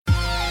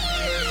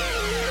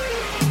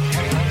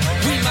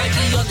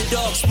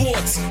Underdog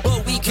Sports,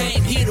 but we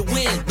came here to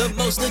win. The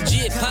most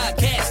legit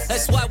podcast,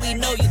 that's why we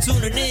know you're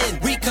tuning in.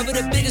 We cover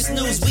the biggest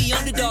news, we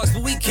underdogs,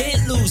 but we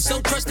can't lose.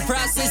 So trust the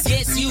process,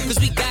 yes you, cause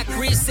we got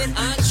Chris and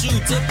Anshu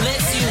to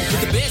bless you.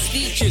 With the best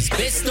features,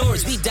 best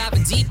stories, we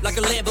diving deep like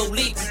a Lambo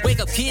leap. Wake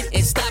up kid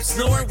and stop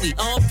snoring, we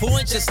on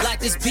point just like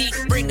this beat.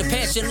 Bring the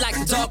passion like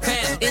the dog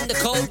pound. In the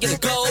cold, get a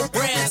gold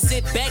brown.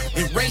 Sit back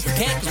and raise the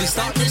cat, cause we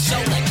start this show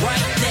like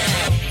right now.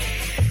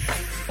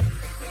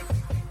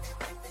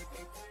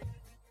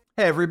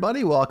 Hey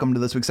everybody, welcome to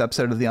this week's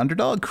episode of The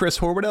Underdog. Chris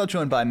Horwedel,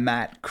 joined by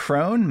Matt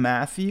Crone.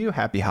 Matthew,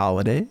 happy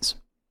holidays.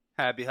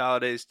 Happy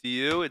holidays to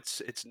you.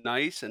 It's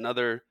nice.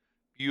 Another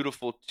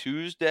beautiful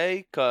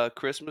Tuesday.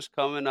 Christmas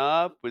coming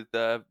up with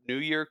the New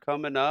Year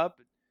coming up.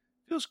 It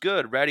feels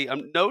good. Ready.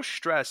 No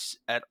stress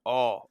at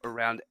all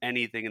around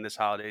anything in this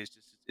holidays.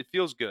 It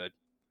feels good.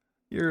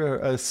 You're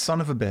a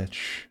son of a bitch.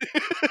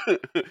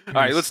 All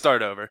right, let's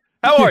start over.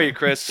 How are you,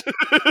 Chris?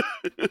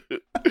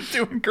 I'm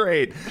doing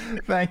great.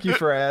 Thank you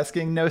for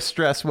asking. No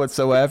stress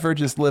whatsoever.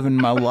 Just living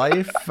my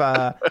life.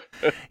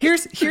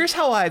 Here's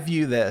how I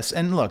view this.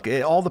 And look,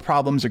 all the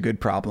problems are good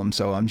problems,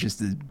 so I'm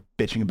just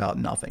bitching about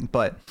nothing.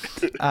 But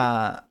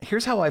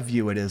here's how I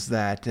view it is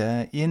that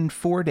in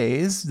 4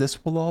 days,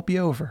 this will all be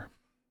over.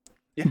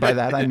 By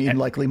that, I mean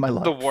likely my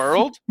life. The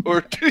world?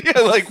 Or, yeah,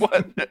 like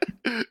what?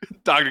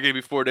 Doctor gave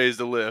me 4 days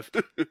to live.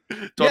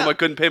 Told him I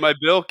couldn't pay my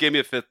bill, gave me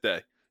a fifth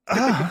day.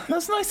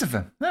 That's nice of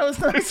him. That was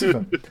nice of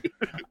him.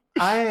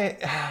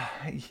 There's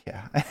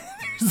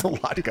a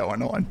lot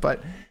going on,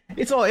 but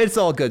it's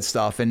all good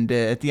stuff. And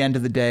at the end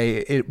of the day,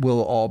 it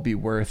will all be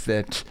worth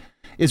it,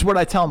 is what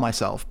I tell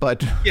myself.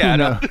 But yeah,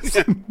 no.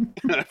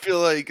 I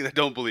feel like I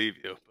don't believe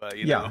you, but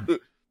you know,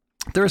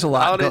 there's a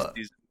lot.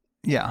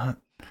 Yeah.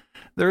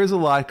 There is a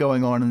lot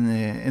going on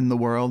in the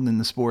world, in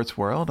the sports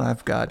world.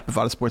 I've got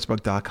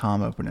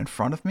BovadaSportsbook.com open in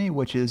front of me,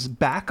 which is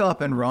back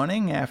up and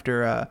running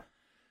after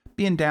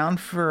being down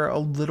for a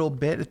little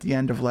bit at the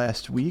end of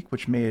last week,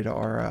 which made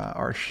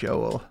our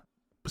show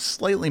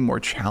slightly more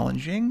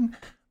challenging.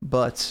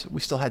 But we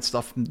still had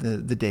stuff from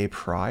the day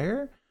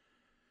prior.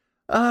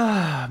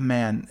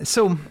 Man.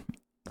 So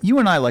you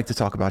and I like to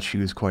talk about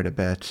shoes quite a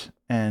bit,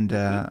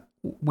 and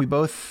we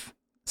both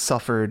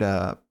suffered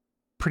a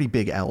pretty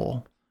big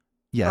L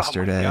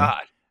yesterday. Oh my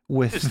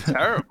God. This is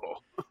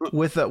terrible.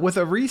 with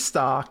a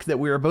restock that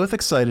we were both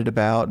excited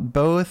about,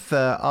 both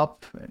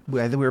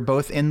we were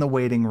both in the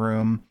waiting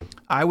room.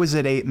 I was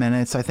at 8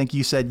 minutes. I think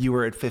you said you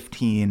were at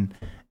 15.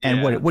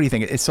 And what do you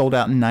think? It sold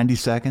out in 90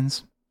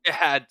 seconds? It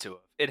had to.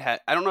 It had.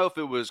 I don't know if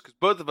it was because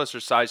both of us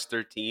are size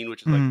 13,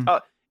 which is like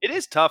tough. It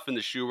is tough in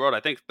the shoe world. I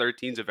think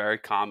 13 is a very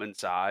common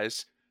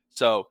size.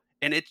 So,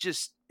 and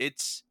it's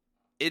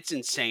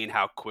insane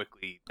how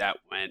quickly that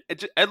went.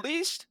 At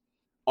least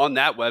on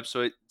that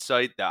website,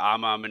 the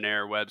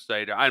Amamener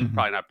website, I'm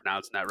probably not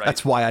pronouncing that right.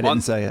 That's why I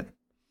didn't say it.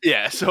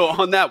 Yeah. So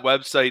on that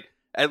website,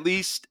 at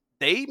least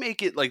they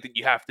make it like that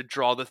you have to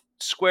draw the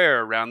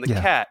square around the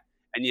cat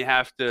and you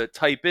have to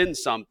type in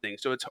something.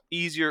 So it's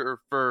easier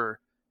for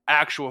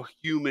actual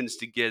humans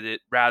to get it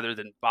rather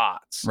than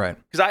bots. Right.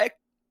 Because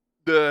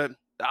the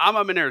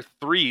Amamener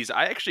 3s,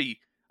 I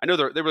know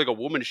they were like a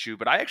woman's shoe,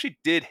 but I actually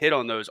did hit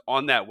on those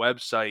on that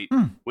website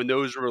when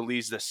those were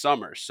released this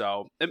summer.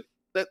 So it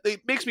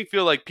makes me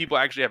feel like people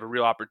actually have a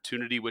real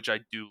opportunity, which I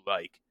do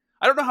like.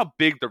 I don't know how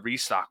big the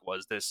restock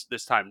was this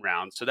time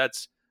round, so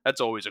that's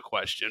always a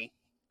question.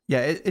 Yeah,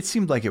 it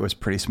seemed like it was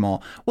pretty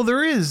small. Well,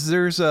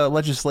 there's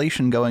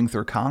legislation going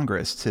through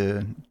Congress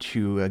to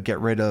get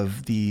rid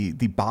of the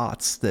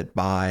bots that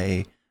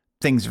buy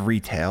things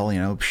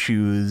retail,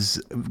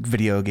 shoes,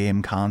 video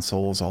game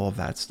consoles, all of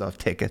that stuff,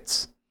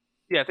 tickets.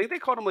 Yeah, I think they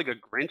called them like a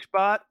Grinch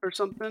bot or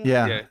something.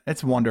 Yeah.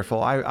 It's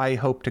wonderful. I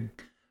hope to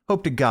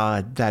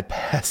God that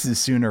passes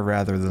sooner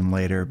rather than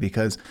later,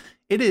 because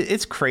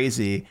it's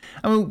crazy.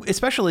 I mean,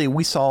 especially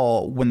we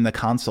saw when the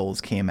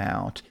consoles came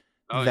out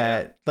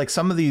like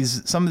some of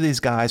these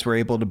guys were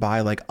able to buy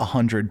like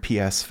 100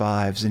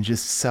 PS5s and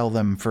just sell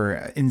them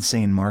for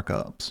insane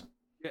markups.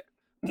 Yeah.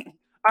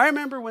 I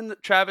remember when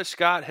Travis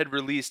Scott had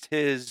released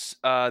his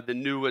the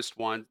newest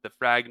one, the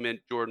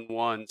Fragment Jordan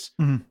 1s.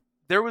 Mm-hmm.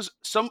 There was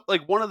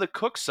one of the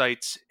Cook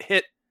sites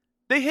hit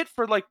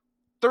for like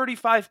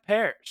 35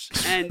 pairs,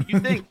 and you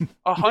think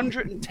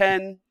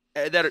 110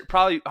 that are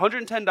probably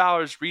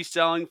 $110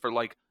 reselling for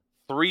like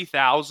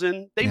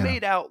 3,000. They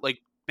made out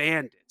like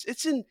bandits.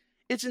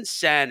 It's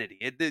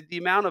insanity. The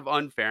amount of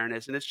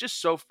unfairness, and it's just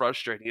so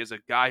frustrating as a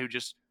guy who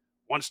just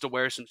wants to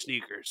wear some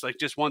sneakers, like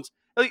just wants.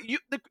 Like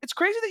it's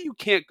crazy that you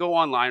can't go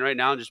online right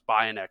now and just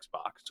buy an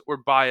Xbox or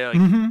buy a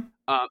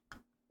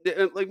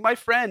like my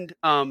friend.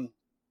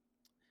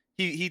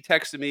 He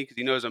texted me because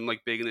he knows I'm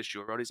like big in the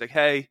shoe world. He's like,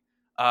 hey.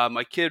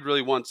 My kid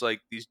really wants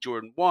like these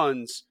Jordan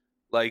 1s.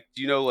 Like,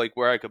 do you know like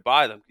where I could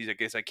buy them? He's like,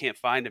 I guess I can't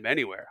find them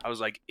anywhere. I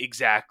was like,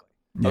 exactly.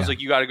 I was like,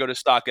 you got to go to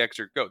StockX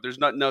or Go. There's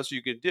nothing else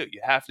you can do.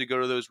 You have to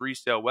go to those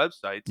resale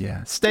websites.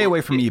 Yeah. Stay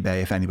away from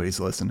eBay if anybody's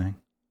listening.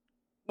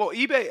 Well,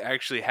 eBay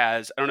actually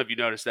has, I don't know if you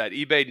noticed that,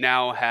 eBay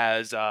now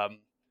has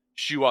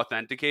shoe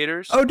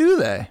authenticators. Oh, do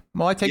they?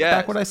 Well, I take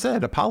back what I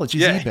said.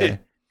 Apologies, eBay.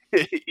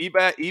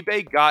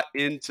 eBay got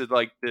into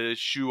like the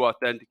shoe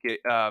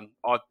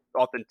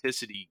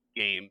authenticity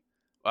game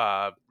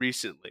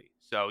recently.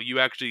 So you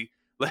actually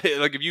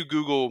like if you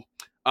Google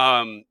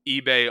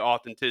eBay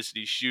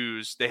authenticity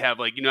shoes, they have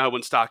like, you know how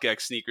when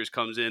StockX sneakers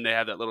comes in, they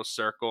have that little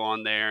circle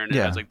on there and it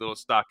has like little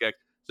StockX.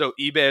 So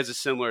eBay has a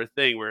similar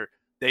thing where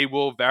they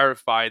will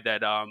verify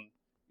that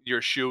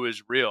your shoe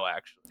is real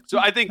actually. So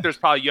I think there's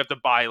probably, you have to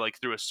buy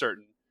like through a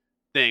certain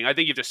thing. I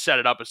think you have to set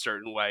it up a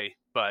certain way.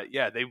 But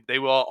yeah, they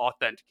will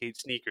authenticate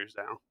sneakers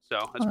now.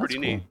 So that's pretty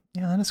cool. neat.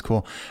 Yeah, that is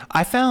cool.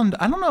 I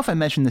don't know if I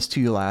mentioned this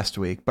to you last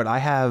week, but I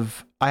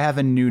have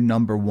a new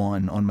number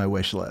one on my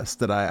wish list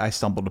that I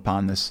stumbled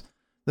upon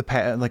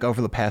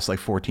over the past like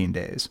 14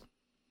 days.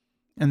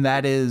 And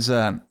that is,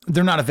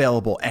 they're not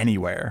available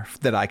anywhere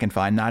that I can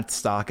find, not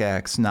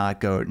StockX,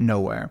 not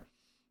nowhere.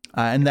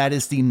 And that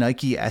is the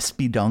Nike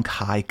SB Dunk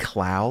High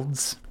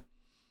Clouds.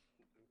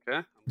 Okay,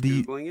 I'm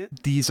Googling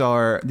it. These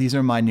are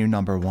my new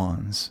number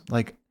ones.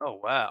 Like, oh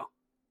wow,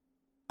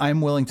 I'm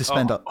willing to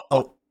spend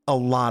a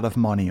lot of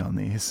money on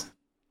these.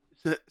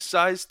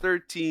 Size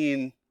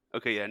 13.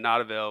 Okay, yeah, not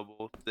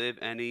available. If they have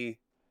any,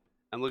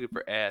 I'm looking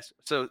for ass.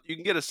 So you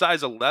can get a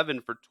size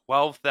 11 for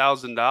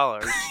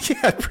 $12,000.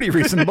 Yeah, pretty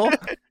reasonable.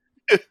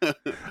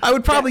 I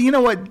would probably, you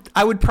know what?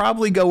 I would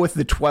probably go with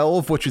the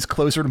 12, which is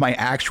closer to my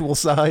actual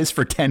size,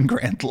 for 10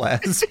 grand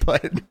less.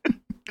 But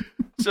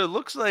so it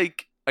looks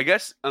like, I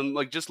guess I'm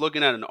like just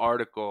looking at an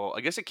article.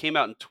 I guess it came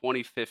out in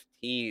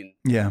 2015.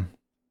 Yeah.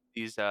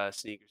 These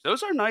sneakers.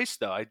 Those are nice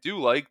though. I do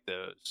like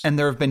those. And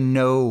there have been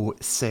no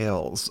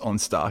sales on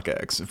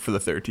StockX for the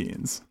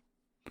 13s.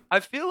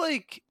 I feel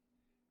like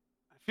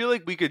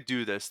we could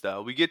do this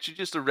though. We get you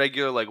just a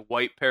regular like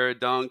white pair of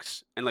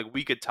dunks and like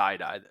we could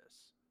tie-dye this.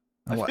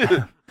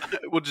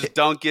 We'll just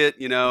dunk it,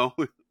 you know.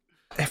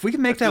 If we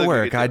can make that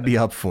work, I'd be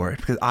up for it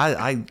because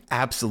I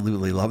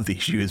absolutely love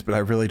these shoes, but I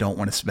really don't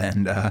want to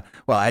spend,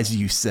 well, as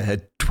you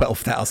said,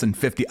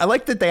 $12,050. I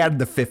like that they added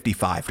the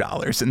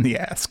 $55 in the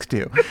ask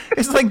too.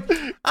 It's like,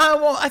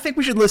 well, I think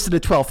we should list it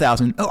at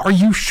 $12,000. Oh, are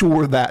you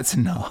sure that's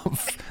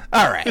enough?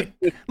 All right,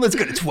 let's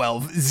go to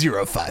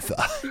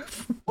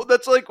 $12,055. Well,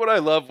 that's like what I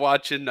love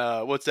watching.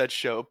 What's that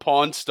show,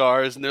 Pawn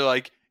Stars? And they're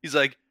like, he's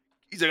like,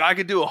 I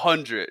could do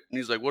 100, and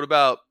he's like, what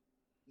about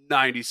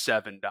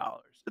 $97?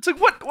 It's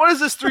like, what is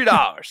this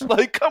 $3?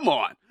 Like, come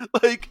on.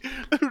 Like,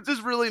 does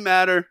this really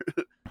matter?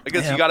 I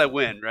guess you got to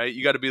win, right?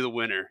 You got to be the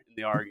winner in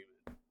the argument.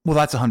 Well,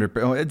 that's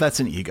 100%. That's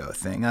an ego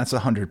thing. That's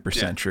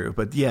 100% true.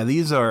 But yeah,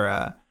 these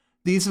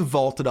have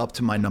vaulted up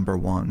to my number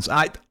ones.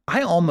 I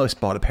almost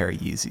bought a pair of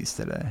Yeezys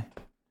today.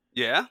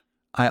 Yeah?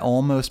 I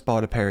almost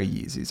bought a pair of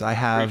Yeezys. I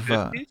have,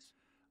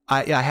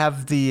 I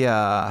have the,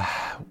 well,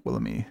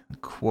 let me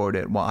quote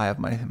it. Well, I have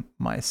my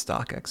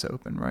StockX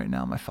open right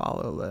now, my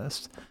follow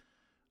list.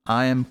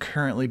 I am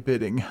currently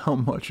bidding how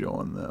much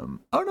on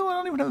them? Oh, no, I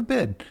don't even have a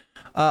bid.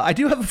 I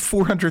do have a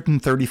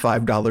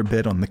 $435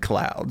 bid on the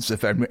Clouds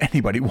if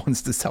anybody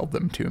wants to sell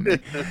them to me.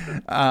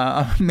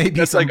 Maybe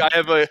that's like I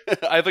have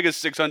like a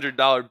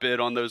 $600 bid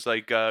on those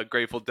like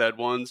Grateful Dead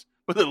ones,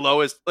 but the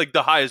lowest, like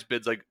the highest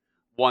bid's like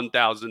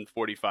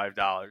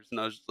 $1,045, and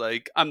I was just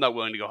like, I'm not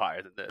willing to go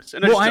higher than this.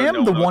 And I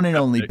am the one and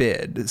only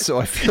bid, so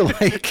I feel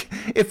like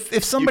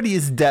if somebody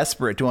is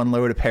desperate to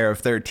unload a pair of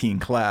 13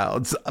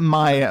 Clouds,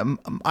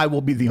 I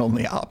will be the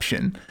only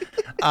option.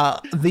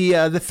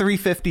 The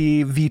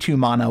 350 V2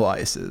 mono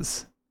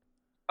ices.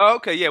 Oh,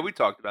 okay, yeah, we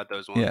talked about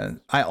those ones. Yeah,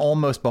 I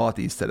almost bought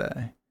these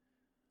today.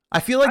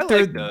 I feel like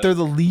they're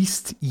the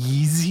least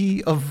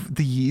Yeezy of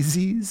the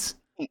Yeezys.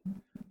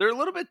 They're a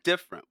little bit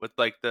different with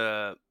like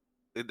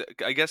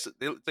I guess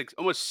it's like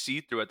almost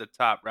see-through at the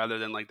top rather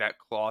than like that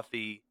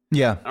clothy.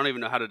 Yeah. I don't even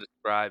know how to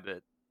describe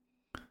it.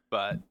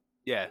 But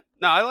yeah.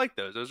 No, I like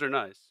those. Those are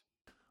nice.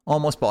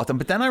 Almost bought them.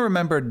 But then I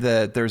remembered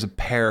that there's a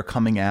pair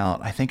coming out.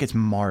 I think it's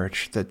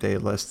March that they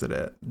listed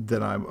it.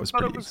 That I was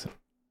pretty excited.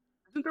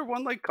 Isn't there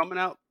one like coming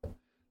out?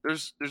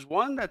 There's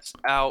one that's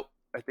out,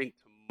 I think,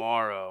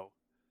 tomorrow.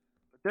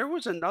 But there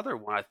was another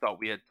one I thought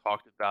we had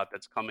talked about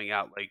that's coming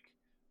out like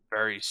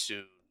very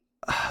soon.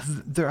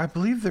 I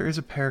believe there is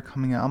a pair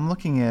coming out. I'm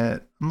looking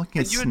at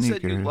sneakers. You had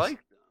said you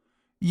liked them.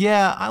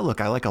 Yeah, I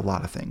like a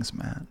lot of things,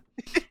 man.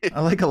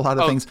 I like a lot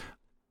of things.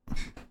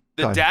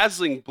 The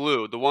dazzling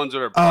blue, the ones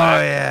that are black.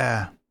 Oh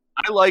yeah.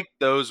 I liked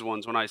those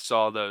ones when I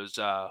saw those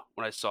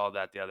when I saw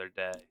that the other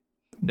day.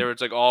 They were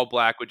like all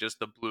black with just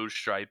the blue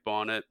stripe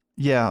on it.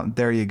 Yeah,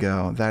 there you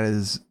go. That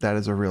is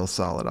a real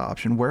solid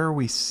option. Where are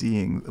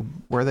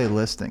they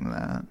listing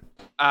that?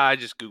 I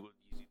just googled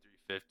Yeezy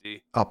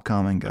 350.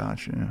 Upcoming,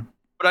 gotcha.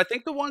 But I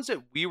think the ones that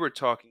we were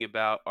talking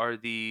about are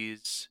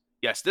these.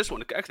 Yes, this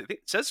one. Actually, I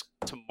think it says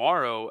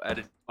tomorrow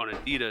on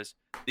Adidas.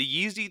 The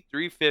Yeezy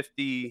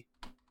 350,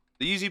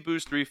 the Yeezy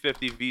Boost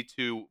 350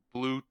 V2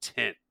 blue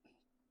tint.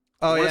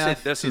 Oh yeah,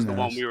 this is the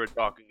one we were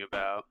talking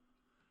about.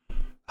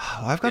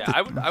 Oh, I've got.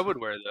 Yeah, I would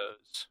wear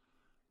those.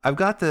 I've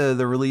got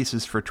the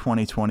releases for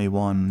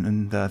 2021,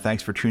 and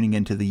thanks for tuning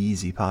into the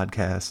Yeezy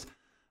podcast.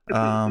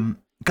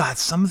 God,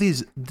 some of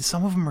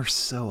them are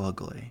so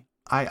ugly.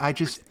 I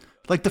just.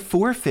 Like the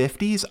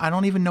 450s, I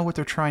don't even know what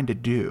they're trying to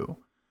do.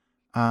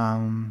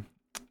 You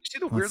see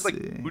the weird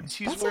boots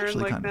he's That's wearing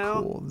actually like kind of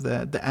now? cool.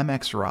 The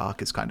MX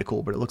Rock is kind of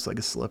cool, but it looks like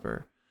a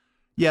slipper.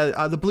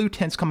 Yeah, the blue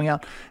tint's coming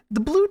out. The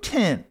blue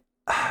tint,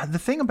 the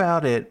thing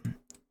about it,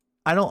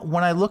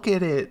 when I look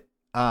at it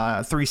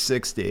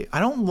 360, I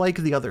don't like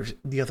the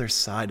other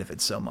side of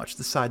it so much.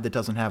 The side that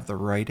doesn't have the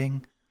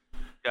writing.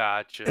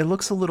 Gotcha. It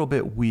looks a little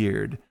bit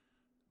weird.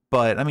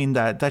 But I mean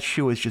that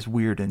shoe is just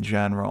weird in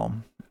general.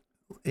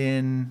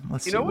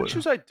 Let's see. You know what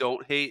shoes I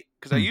don't hate?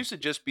 Because I used to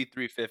just be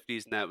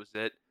 350s and that was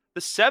it. The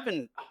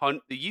Yeezy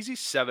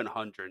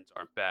 700s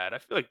aren't bad. I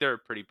feel like they're a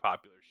pretty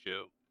popular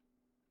shoe.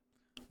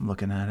 I'm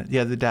looking at it.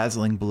 Yeah, the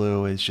Dazzling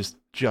Blue is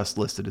just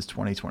listed as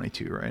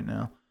 2022 right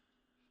now.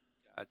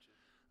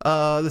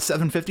 Gotcha. The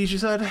 750s you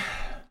said?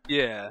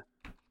 Yeah.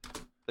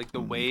 Like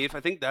the Wave. I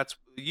think that's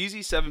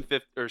Yeezy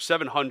 750 or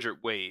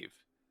 700 Wave.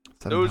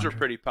 700. Those are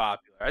pretty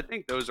popular. I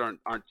think those aren't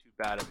too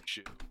bad of a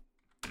shoe.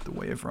 The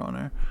Wave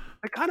Runner.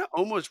 They kind of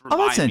almost remind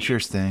me. Oh, that's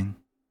interesting.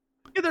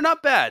 Yeah, they're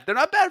not bad. They're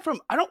not bad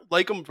I don't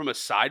like them from a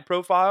side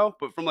profile,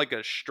 but from like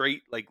a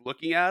straight, like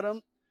looking at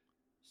them.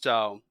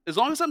 So as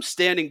long as I'm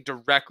standing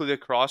directly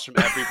across from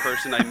every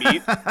person I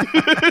meet,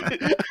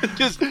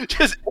 just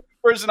every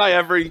person I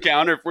ever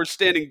encounter, if we're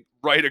standing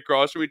right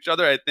across from each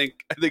other, I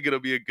think it'll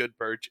be a good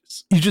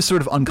purchase. You just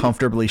sort of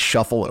uncomfortably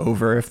shuffle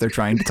over if they're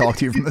trying to talk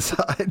to you from the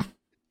side.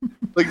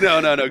 Like, no,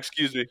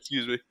 excuse me.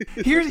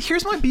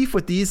 Here's my beef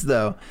with these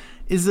though,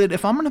 is that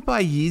if I'm going to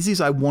buy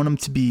Yeezys, I want them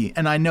to be,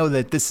 and I know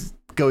that this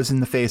goes in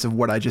the face of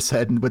what I just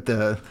said with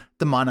the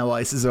mono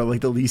ices are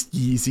like the least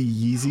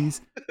Yeezys.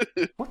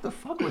 What the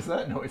fuck was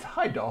that noise?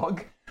 Hi,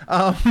 dog.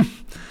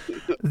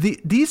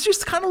 These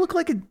just kind of look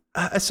like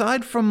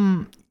aside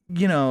from,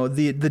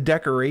 the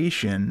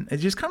decoration, it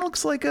just kind of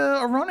looks like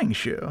a running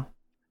shoe.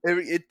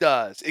 It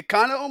does. It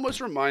kind of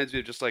almost reminds me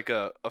of just like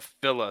a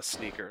Fila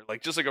sneaker,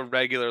 like just like a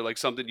regular, like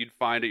something you'd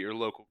find at your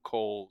local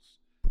Kohl's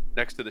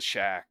next to the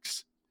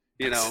Shacks.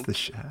 The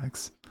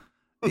Shacks.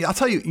 Yeah, I'll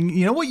tell you.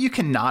 You know what you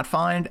cannot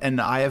find,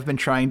 and I have been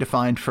trying to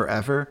find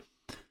forever,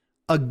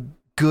 a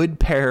good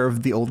pair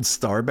of the old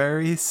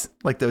Starberries,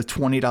 like those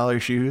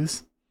 $20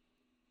 shoes.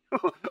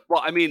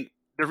 Well, I mean,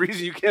 the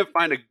reason you can't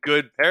find a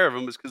good pair of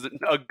them is because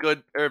a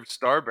good pair of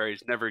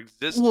Starberries never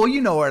existed. Well,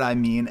 you know what I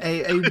mean.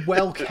 A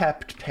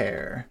well-kept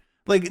pair.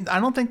 Like, I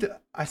don't think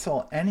that I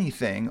saw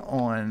anything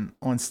on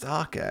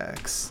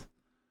StockX.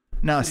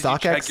 No,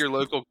 StockX. Check your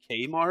local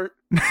Kmart.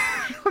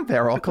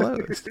 They're all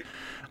closed.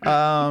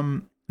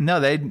 No,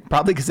 they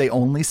probably because they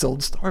only sold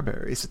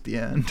Starberries at the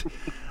end.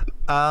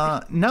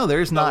 No,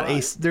 there's not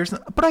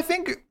but I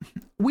think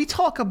we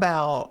talk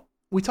about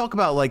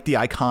like the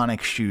iconic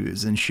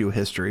shoes in shoe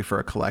history for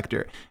a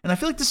collector. And I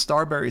feel like the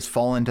Starberries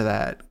fall into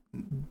that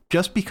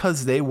just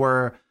because they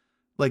were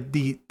like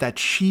that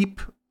cheap,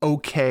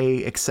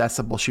 okay,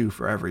 accessible shoe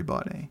for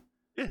everybody.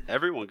 Yeah,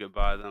 everyone could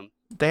buy them.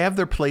 They have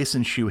their place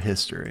in shoe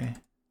history.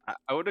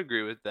 I would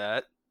agree with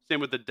that.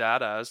 Same with the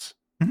Dadas.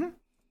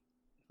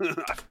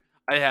 Mm-hmm.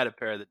 I had a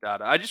pair of the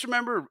Dada. I just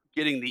remember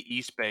getting the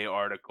East Bay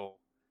article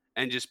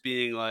and just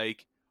being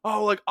like,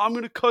 oh, like, I'm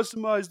going to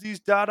customize these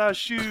Dada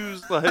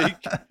shoes.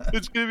 Like,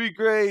 it's going to be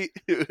great.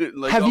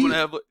 Like, have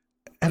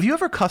you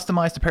ever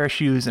customized a pair of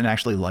shoes and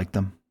actually liked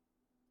them?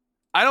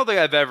 I don't think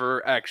I've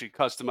ever actually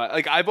customized.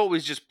 Like, I've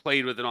always just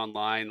played with it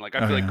online. Like,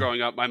 I feel like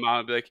growing up, my mom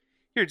would be like,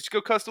 here, just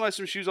go customize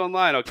some shoes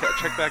online. I'll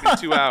check back in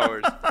 2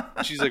 hours.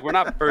 She's like, we're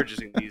not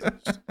purchasing these.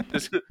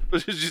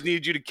 Just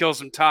need you to kill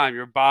some time.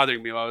 You're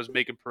bothering me while I was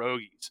making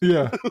pierogies.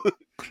 Yeah.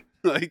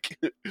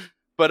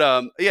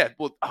 Yeah.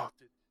 Well,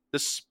 the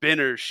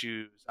spinner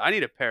shoes. I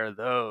need a pair of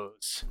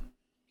those.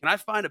 Can I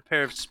find a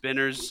pair of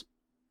spinners?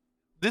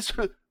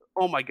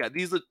 Oh my God.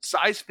 These look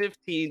size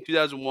 15,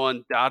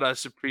 2001 Dada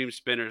Supreme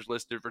spinners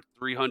listed for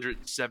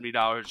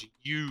 $370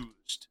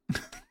 used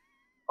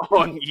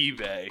on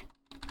eBay.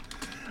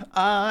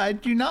 I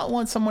do not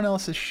want someone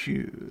else's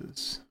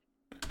shoes.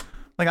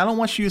 Like, I don't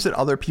want shoes that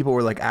other people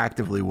were like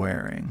actively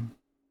wearing.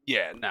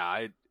 Yeah,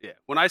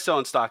 when I sell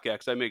on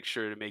StockX, I make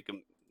sure to make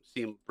them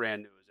seem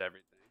brand new as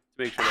everything.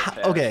 To make sure they're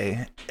passed.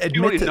 Okay,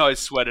 you don't even know I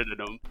sweated at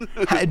them.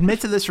 Admit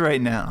to this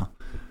right now,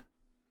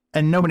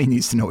 and nobody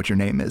needs to know what your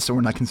name is, so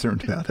we're not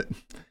concerned about it.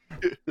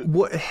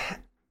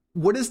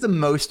 What is the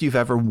most you've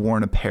ever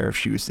worn a pair of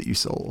shoes that you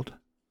sold?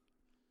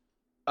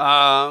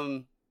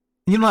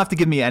 You don't have to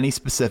give me any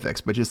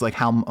specifics, but just like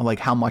how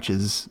much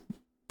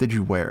did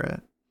you wear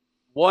it?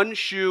 One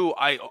shoe,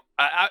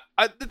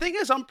 the thing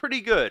is, I'm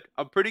pretty good.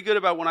 I'm pretty good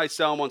about when I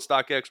sell them on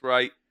StockX,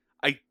 where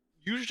I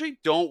usually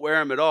don't wear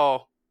them at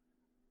all.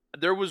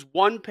 There was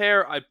one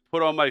pair I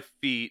put on my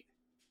feet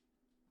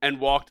and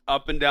walked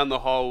up and down the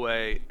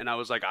hallway, and I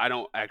was like, I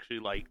don't actually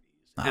like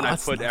these. And I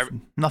put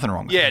nothing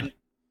wrong with that.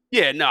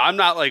 Yeah, no, I'm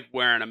not like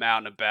wearing them out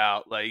and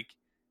about. Like,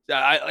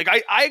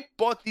 I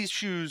bought these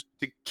shoes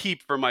to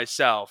keep for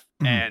myself,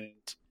 and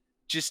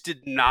just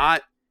did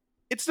not.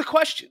 It's the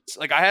questions.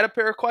 Like, I had a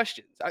pair of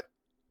questions.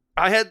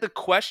 I had the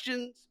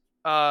questions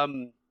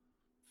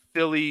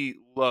Philly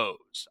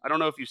lows. I don't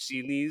know if you've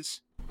seen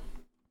these.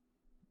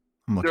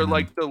 They're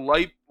like the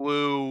light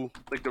blue,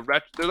 like they're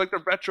like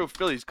the retro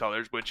Phillies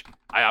colors, which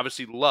I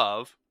obviously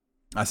love.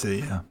 I see.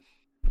 Yeah.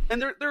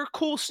 And they're a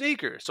cool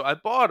sneaker, so I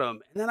bought them.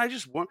 And then I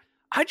just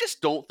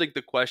don't think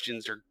the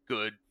questions are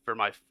good for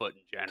my foot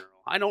in general.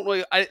 I don't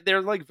really.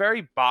 They're like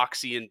very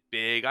boxy and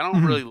big. I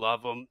don't really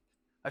love them.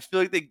 I feel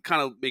like they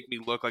kind of make me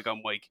look like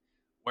I'm like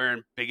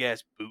wearing big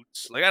ass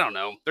boots. Like I don't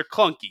know. They're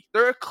clunky.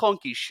 They're a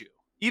clunky shoe,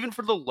 even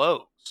for the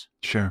lows.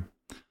 Sure.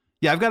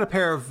 Yeah, I've got a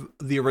pair of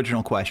the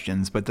original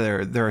questions, but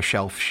they're a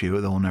shelf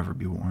shoe. They'll never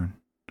be worn.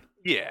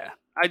 Yeah,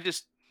 I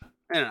don't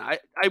know,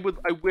 I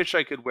wish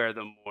I could wear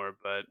them more,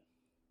 but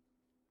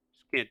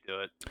just can't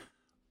do it.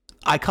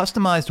 I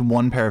customized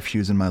one pair of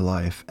shoes in my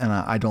life, and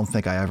I don't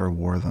think I ever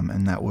wore them,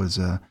 and that was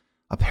a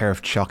pair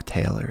of Chuck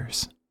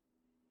Taylors.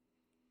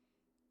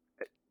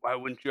 Why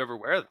wouldn't you ever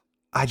wear them?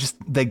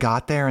 They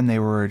got there, and they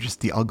were just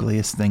the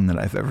ugliest thing that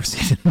I've ever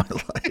seen in my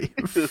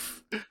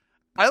life.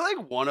 I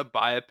like want to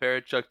buy a pair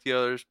of Chuck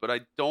Taylors, but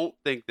I don't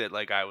think that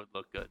like I would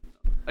look good.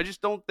 I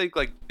just don't think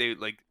like they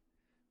like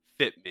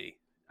fit me.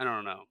 I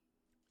don't know.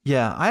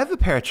 Yeah, I have a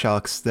pair of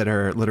Chucks that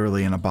are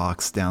literally in a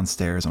box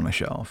downstairs on a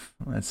shelf.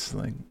 That's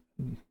like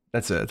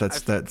that's it.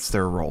 That's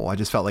their role. I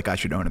just felt like I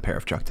should own a pair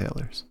of Chuck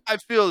Taylors. I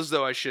feel as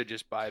though I should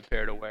just buy a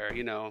pair to wear,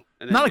 you know.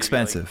 And then not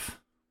expensive.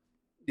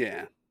 Like,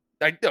 yeah.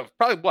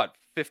 Probably what,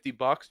 $50,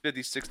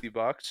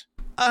 $50-$60?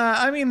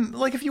 I mean,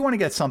 like if you want to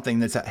get something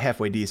that's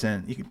halfway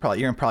decent, you're probably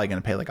going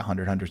to pay like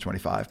 $100,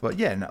 $125. But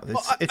yeah, no,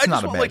 it's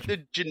not a bad. Like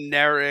the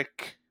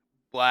generic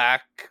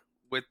black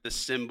with the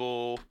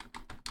symbol,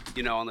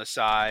 you know, on the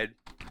side.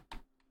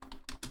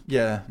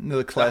 Yeah,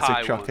 the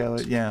classic Chuck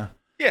Taylor. Yeah.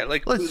 Yeah,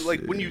 like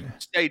when you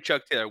say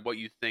Chuck Taylor, what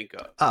you think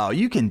of? Oh,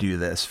 you can do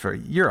this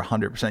you're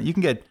 100%. You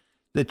can get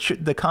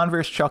the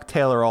Converse Chuck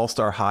Taylor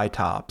All-Star high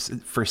tops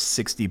for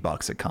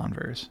 $60 at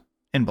Converse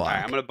in black. All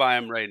right, I'm gonna buy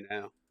them right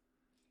now.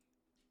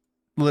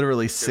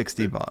 Literally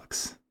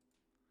 $60.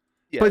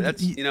 Yeah, but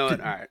that's all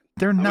right.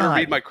 They're not. I'm gonna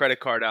read my credit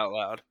card out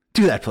loud.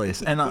 Do that,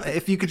 please. And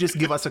if you could just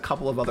give us a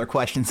couple of other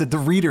questions that the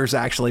readers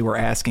actually were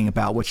asking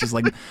about, which is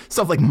like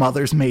stuff like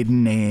mother's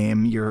maiden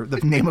name, the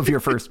name of your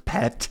first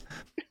pet.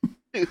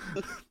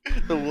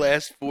 The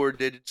last 4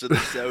 digits of the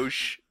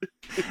SOCH.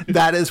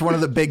 That is one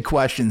of the big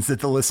questions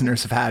that the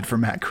listeners have had for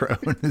Matt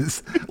Crone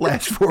is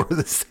last 4 of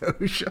the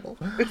social.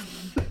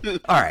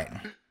 All right.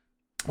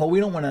 Well,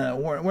 we don't want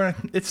to.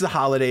 It's the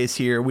holidays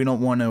here. We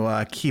don't want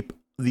to keep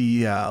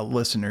the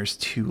listeners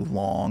too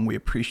long. We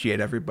appreciate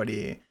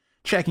everybody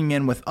checking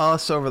in with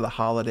us over the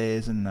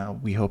holidays,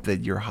 and we hope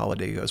that your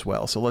holiday goes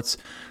well. So let's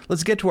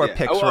get to our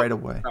picks right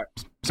away. Right.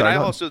 Sorry, I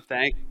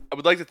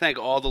would like to thank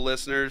all the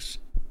listeners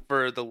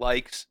for the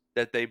likes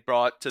that they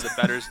brought to the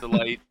Better's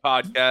Delight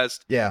podcast.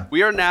 Yeah.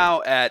 We are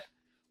now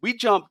we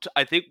jumped,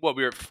 I think we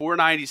were at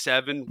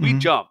 497. We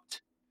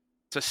jumped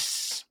to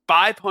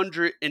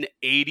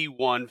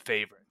 581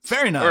 favorites.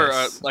 Very nice. Or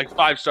like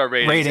 5-star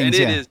ratings. And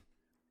it is,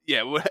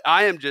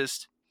 I am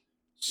just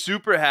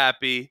super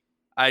happy.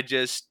 I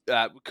just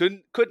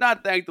could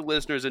not thank the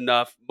listeners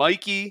enough.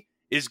 Mikey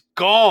is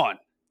gone.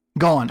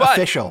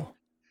 Official.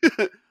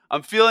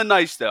 I'm feeling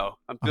nice though.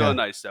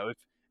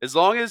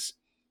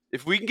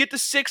 If we can get to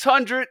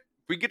 600,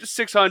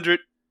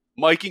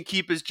 Mike can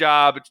keep his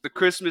job. It's the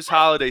Christmas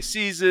holiday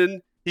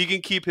season. He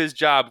can keep his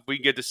job if we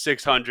can get to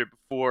 600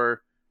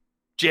 before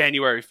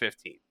January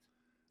 15th.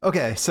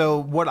 Okay, so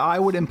what I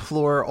would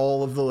implore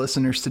all of the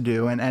listeners to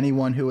do, and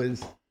anyone who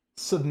has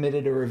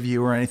submitted a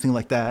review or anything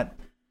like that,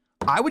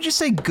 I would just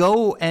say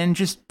go and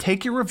just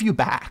take your review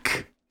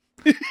back.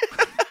 No,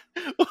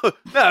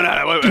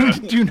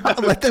 wait. Do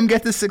not let them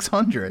get to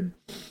 600.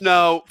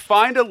 No,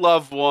 find a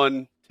loved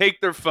one,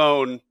 take their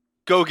phone,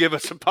 go give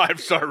us a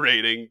 5-star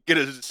rating, get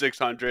us to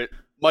 600.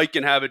 Mike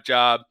can have a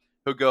job.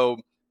 He'll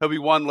be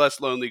one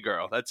less lonely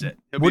girl. That's it.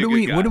 What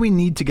do we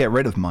need to get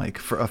rid of Mike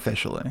for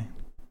officially?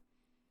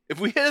 If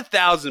we hit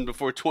 1,000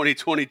 before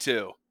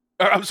 2022,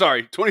 or I'm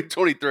sorry,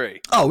 2023.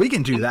 Oh, we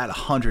can do that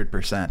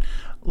 100%.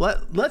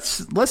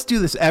 Let's do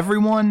this,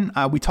 everyone.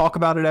 We talk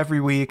about it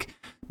every week.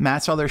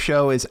 Matt's other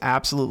show is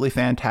absolutely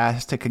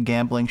fantastic. A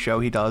gambling show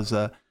he does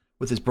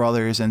with his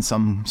brothers and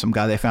some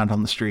guy they found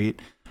on the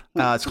street.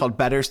 It's called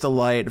Better's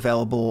Delight,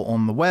 available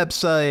on the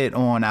website,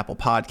 on Apple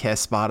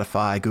Podcasts,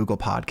 Spotify, Google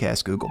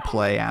Podcasts, Google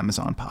Play,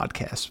 Amazon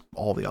Podcasts,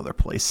 all the other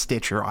places,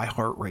 Stitcher,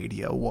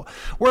 iHeartRadio,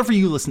 wherever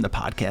you listen to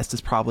podcasts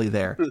is probably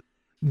there.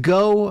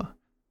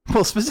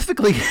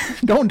 Specifically,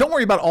 don't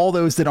worry about all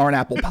those that aren't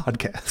Apple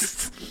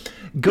Podcasts.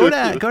 Go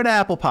to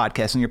Apple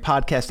Podcasts on your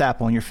podcast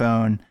app on your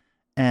phone,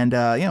 and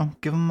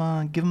give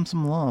them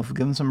some love,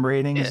 give them some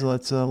ratings. Yeah.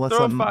 Let's throw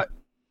a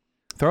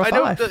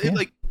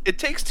 5. It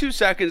takes 2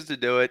 seconds to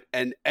do it,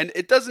 and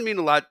it doesn't mean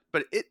a lot,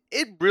 but it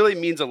really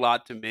means a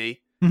lot to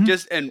me.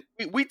 And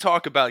we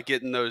talk about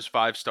getting those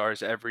 5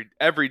 stars every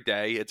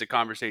day. It's a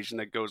conversation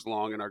that goes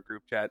along in our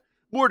group chat.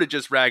 More to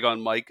just rag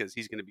on Mike because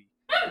he's going to be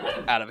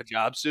out of a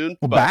job soon.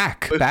 Well,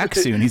 back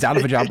soon. He's out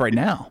of a job right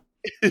now.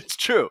 It's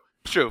true.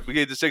 If we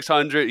get to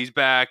 600, he's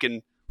back,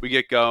 and we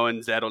get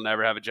going. Zed will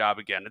never have a job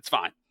again. It's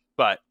fine.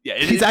 But yeah,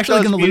 he's actually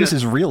going to lose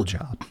his real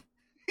job.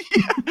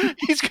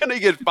 He's gonna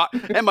get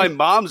and my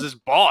mom's his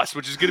boss,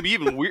 which is gonna be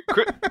even weird.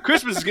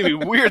 Christmas is gonna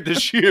be weird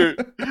this year.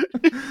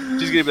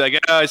 She's gonna be like,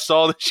 I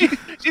saw that.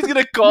 She's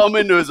gonna call him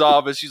into his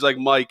office. She's like,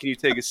 Mike, can you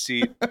take a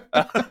seat?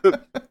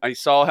 I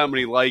saw how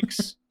many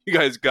likes you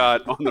guys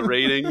got on the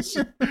ratings.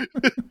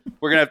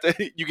 We're gonna have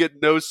to. You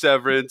get no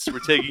severance. We're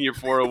taking your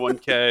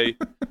 401k,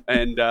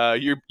 and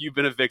you've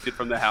been evicted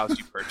from the house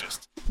you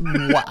purchased.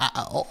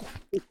 Wow,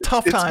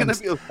 tough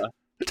times.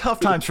 Tough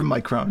times from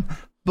Mike Crone.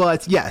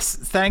 But yes,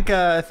 thank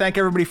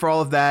everybody for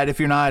all of that. If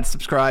you're not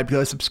subscribed,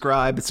 go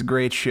subscribe. It's a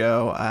great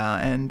show,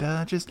 and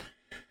just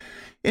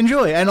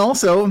enjoy. And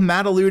also,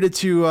 Matt alluded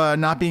to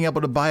not being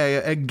able to buy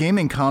a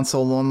gaming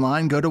console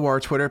online. Go to our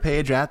Twitter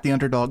page at the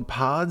Underdog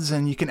Pods,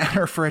 and you can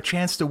enter for a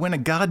chance to win a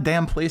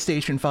goddamn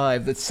PlayStation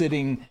 5 that's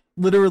sitting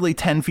literally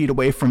 10 feet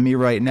away from me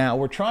right now.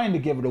 We're trying to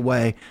give it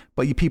away,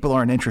 but you people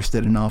aren't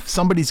interested enough.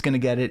 Somebody's going to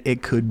get it.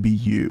 It could be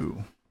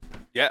you.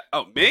 Yeah.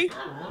 Oh, me?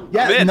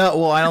 Yeah. No.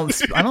 Well, I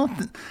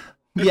don't.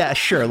 Yeah,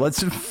 sure.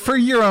 Let's for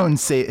your own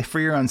sake.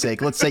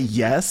 Let's say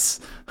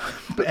yes,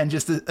 and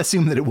just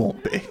assume that it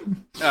won't be.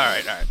 All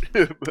right.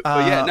 But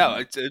yeah, no.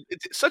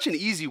 It's such an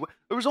easy way.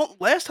 It was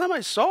last time I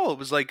saw it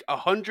was like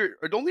 100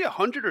 or only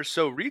 100 or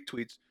so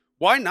retweets.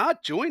 Why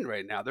not join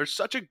right now? There's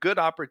such a good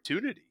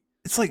opportunity.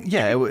 It's like,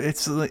 yeah,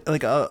 it's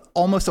like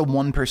almost a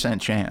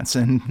 1% chance,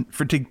 and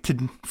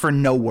for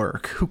no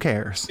work. Who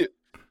cares?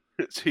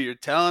 So you're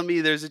telling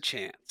me there's a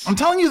chance? I'm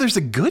telling you there's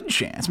a good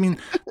chance. I mean,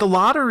 the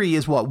lottery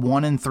is what,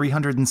 1 in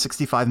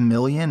 365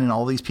 million, and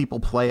all these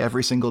people play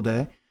every single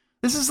day.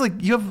 This is like,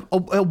 you have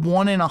a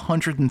 1 in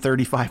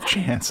 135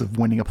 chance of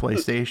winning a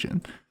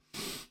PlayStation.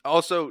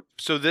 Also,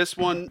 so this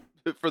one,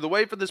 for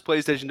this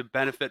PlayStation to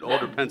benefit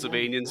older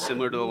Pennsylvanians,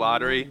 similar to the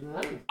lottery,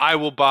 I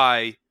will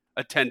buy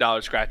a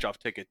 $10 scratch-off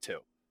ticket too,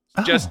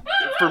 just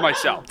for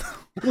myself.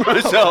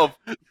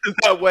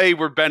 That way,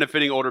 we're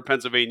benefiting older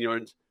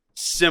Pennsylvanians,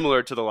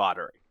 similar to the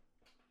lottery.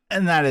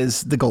 And that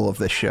is the goal of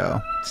this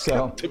show.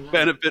 So to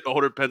benefit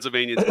older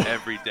Pennsylvanians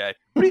every day.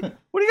 What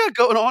do you got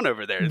going on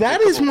over there? That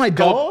is my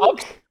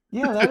dog.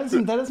 Yeah,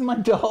 that is my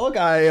dog.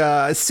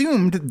 I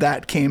assumed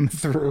that came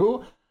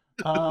through.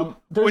 When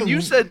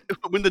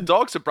the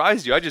dog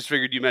surprised you, I just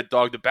figured you meant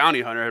Dog the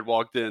Bounty Hunter had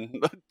walked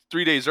in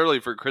 3 days early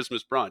for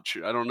Christmas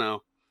brunch. I don't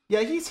know.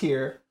 Yeah, he's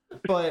here.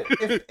 But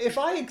if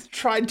I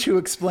tried to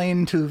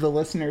explain to the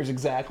listeners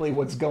exactly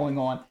what's going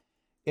on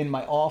in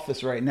my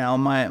office right now,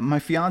 my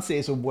fiance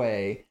is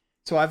away,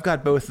 so I've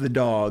got both of the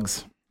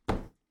dogs.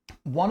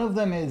 One of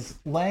them is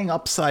laying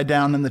upside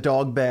down in the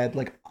dog bed,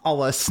 like a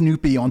la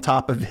Snoopy on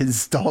top of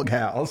his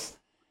doghouse,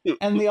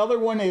 and the other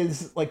one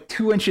is like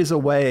 2 inches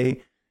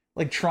away,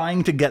 like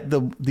trying to get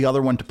the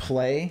other one to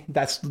play.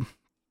 That's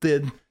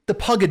the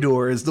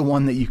Pugador is the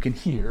one that you can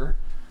hear.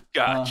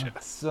 Gotcha.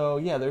 So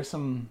yeah, there's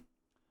some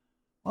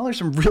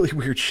really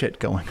weird shit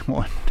going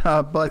on,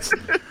 but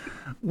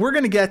we're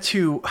going to get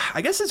to,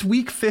 I guess it's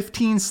week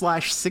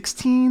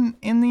 15/16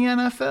 in the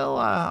NFL.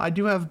 I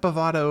do have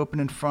Bovada open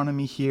in front of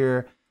me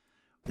here.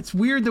 It's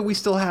weird that we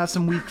still have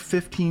some week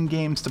 15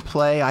 games to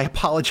play. I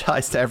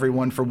apologize to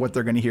everyone for what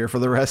they're going to hear for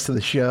the rest of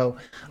the show.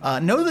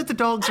 Know that the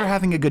dogs are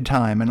having a good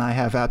time, and I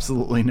have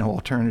absolutely no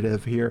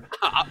alternative here.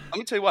 Let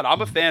me tell you what,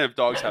 I'm a fan of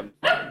dogs having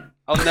fun.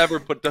 I'll never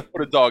put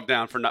a dog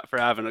down for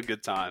having a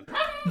good time.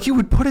 You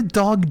would put a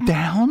dog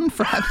down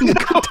for having a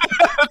good time?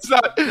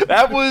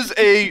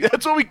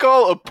 That's what we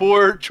call a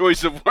poor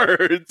choice of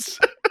words.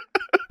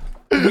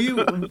 we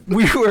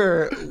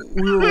were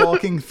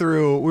walking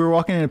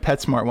into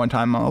PetSmart one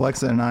time,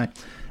 Alexa and I,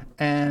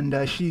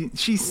 and she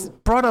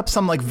brought up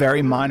some like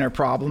very minor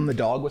problem the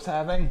dog was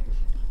having,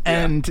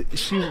 and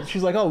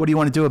she's like, oh, what do you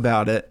want to do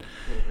about it?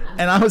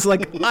 And I was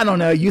like, I don't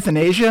know,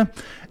 euthanasia.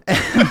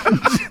 And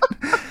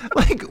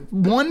like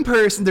one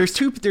person, there's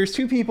two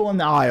people in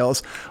the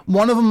aisles.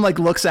 One of them like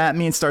looks at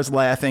me and starts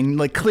laughing,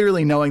 like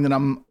clearly knowing that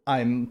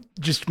I'm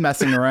just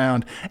messing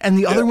around. And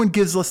the other one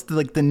gives us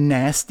like the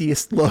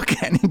nastiest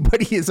look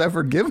anybody has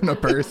ever given a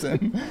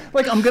person.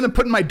 Like, I'm gonna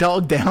put my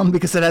dog down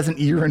because it has an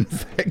ear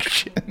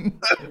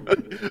infection.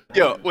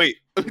 Yo, wait,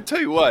 let me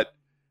tell you what.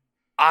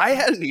 I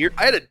had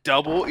a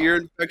double ear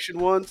infection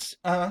once.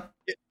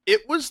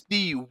 It was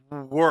the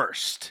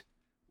worst.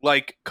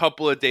 Like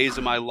couple of days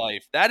of my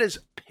life. That is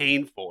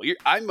painful.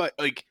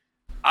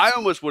 I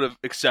almost would have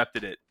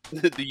accepted it,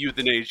 the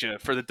euthanasia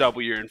for the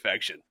double ear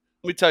infection.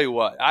 Let me tell you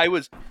what, I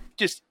was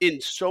just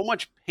in so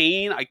much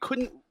pain. I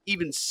couldn't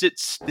even sit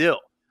still.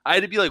 I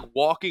had to be like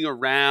walking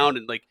around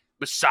and like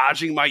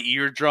massaging my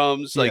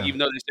eardrums. Like, even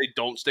though they say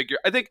don't stick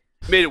I think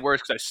it made it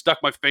worse because I stuck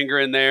my finger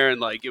in there and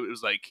like, it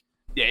was like,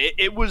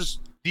 it was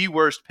the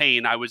worst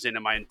pain I was in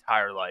my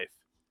entire life.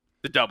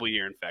 The double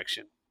ear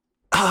infection.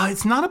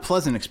 It's not a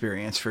pleasant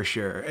experience for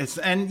sure.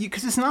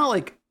 Because it's not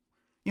like,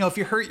 if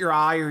you hurt your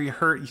eye or you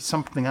hurt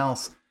something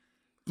else,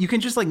 you can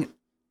just like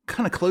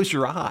kind of close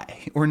your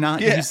eye or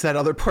not use that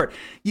other part.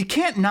 You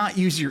can't not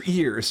use your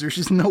ears. There's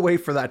just no way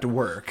for that to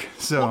work.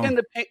 So,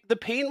 and the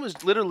pain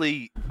was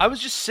literally, I was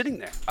just sitting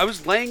there. I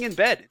was laying in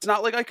bed. It's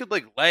not like I could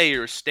like lay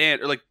or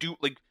stand or like do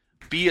like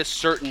be a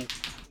certain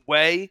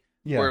way.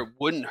 where it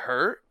wouldn't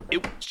hurt.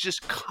 It was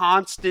just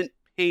constant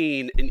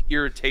pain and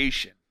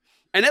irritation.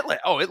 And it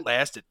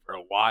lasted for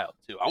a while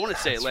too. I want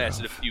to say it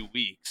lasted a few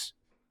weeks.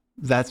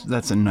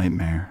 That's a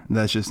nightmare.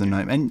 That's just a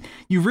nightmare. And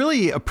you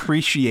really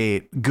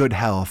appreciate good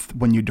health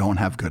when you don't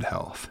have good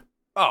health.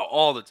 Oh,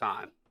 all the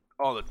time.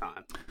 All the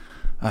time.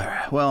 All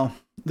right. Well,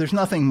 there's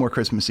nothing more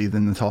Christmassy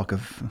than the talk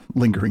of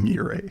lingering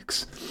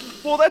earaches.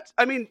 Well,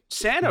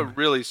 Santa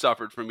really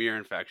suffered from ear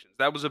infections.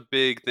 That was a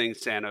big thing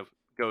Santa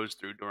goes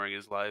through during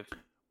his life.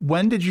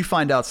 When did you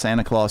find out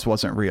Santa Claus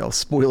wasn't real?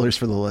 Spoilers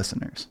for the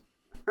listeners.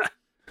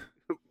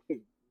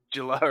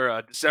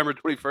 December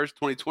 21st,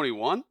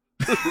 2021?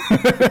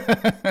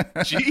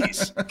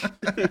 Jeez.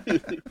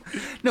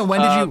 No,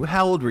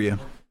 how old were you?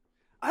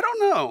 I don't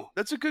know.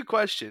 That's a good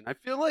question. I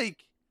feel like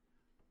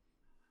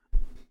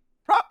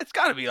it's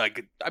got to be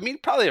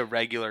probably a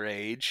regular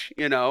age,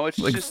 It's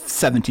like just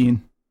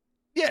 17.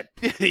 Yeah.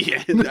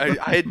 Yeah.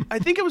 I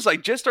think it was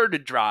just started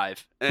to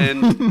drive.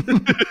 And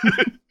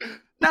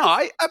no,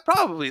 I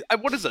probably,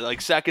 what is it,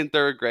 like second,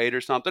 third grade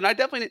or something? I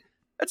definitely,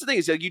 that's the thing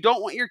is you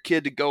don't want your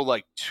kid to go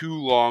too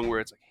long where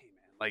it's hey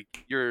man,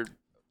 you're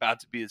about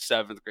to be a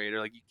seventh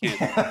grader. You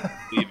can't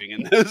be leaving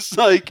in this.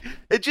 I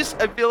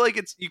feel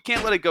like you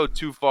can't let it go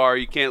too far.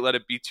 You can't let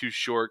it be too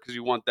short because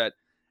you want that.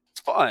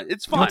 It's fun.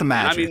 It's fun. You want the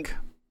magic.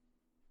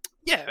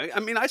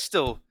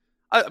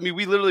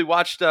 We literally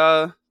watched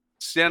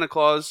Santa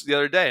Claus the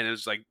other day and it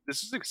was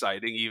this is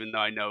exciting even though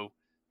I know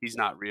he's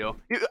not real.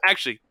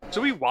 Actually,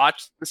 so we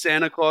watched the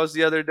Santa Claus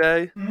the other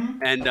day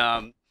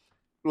and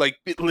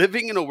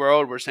living in a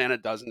world where Santa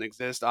doesn't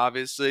exist,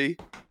 obviously,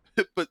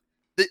 but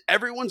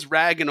everyone's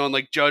ragging on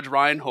Judge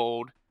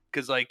Reinhold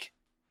because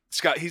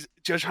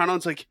Judge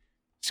Reinhold's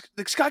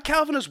Scott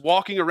Calvin is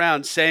walking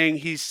around saying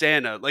he's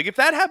Santa. If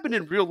that happened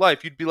in real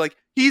life, you'd be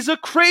he's a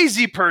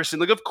crazy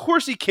person. Of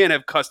course he can't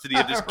have custody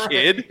of this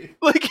kid.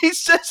 He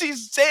says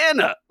he's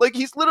Santa.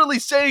 He's literally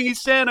saying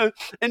he's Santa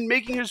and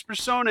making his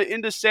persona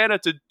into Santa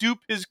to dupe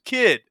his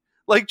kid.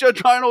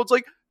 Judge Reinhold's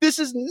this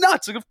is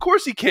nuts. Of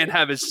course he can't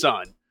have his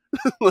son.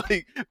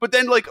 But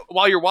then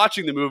while you're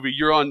watching the movie,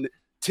 you're on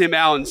Tim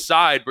Allen's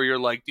side where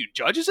you're dude,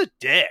 Judge is a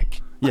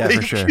dick. Yeah,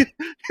 for sure.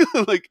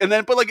 But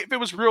if it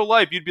was real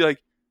life, you'd be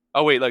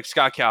oh wait,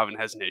 Scott Calvin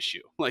has an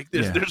issue.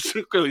 There's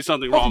clearly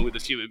something wrong with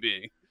this human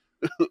being.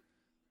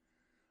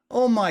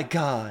 Oh my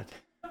God.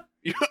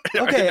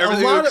 Okay,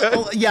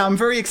 I'm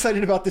very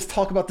excited about this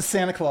talk about the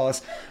Santa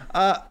Claus.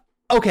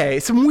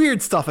 Okay, some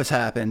weird stuff has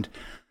happened.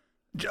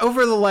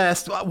 Over the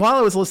while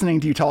I was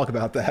listening to you talk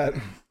about that,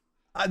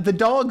 the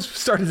dogs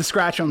started to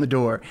scratch on the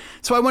door.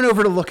 So I went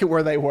over to look at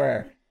where they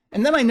were.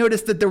 And then I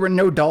noticed that there were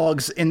no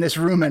dogs in this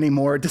room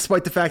anymore,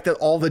 despite the fact that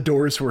all the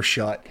doors were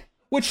shut,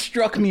 which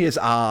struck me as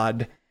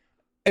odd.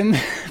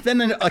 And then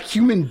a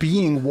human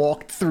being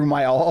walked through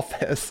my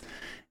office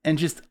and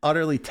just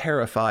utterly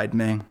terrified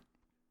me.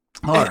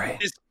 All right.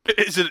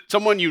 Is it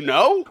someone you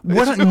know?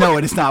 No,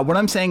 it is not. What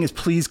I'm saying is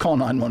please call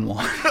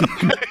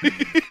 911.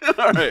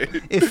 All right.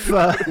 Is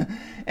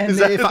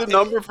that the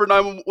number for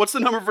 911? What's the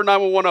number for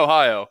 911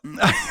 Ohio?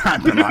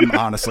 I'm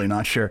honestly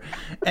not sure.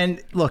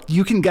 And look,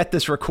 you can get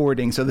this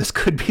recording, so this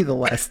could be the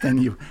last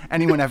thing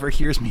anyone ever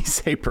hears me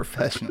say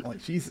professionally.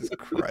 Jesus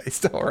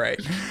Christ. All right.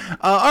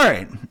 All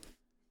right.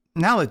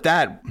 Now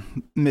that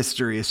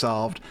mystery is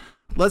solved,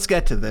 let's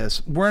get to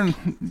this. We're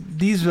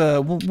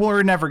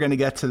never going to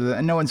get to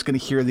and no one's going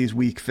to hear these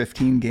week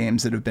 15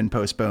 games that have been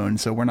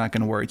postponed, so we're not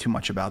going to worry too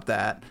much about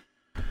that.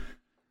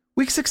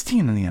 Week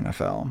 16 in the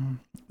NFL.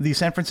 The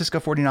San Francisco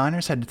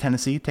 49ers head to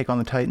Tennessee, take on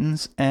the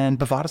Titans, and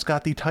Bovada's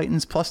got the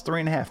Titans plus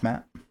 3.5,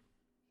 Matt.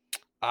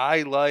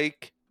 I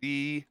like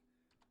the...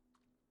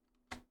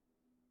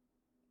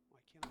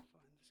 Why can't I find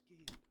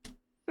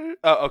this game?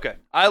 Oh, okay.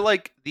 I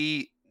like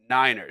the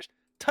Niners.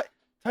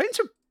 Titans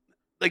are...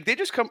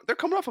 they're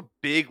coming off a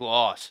big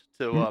loss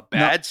to a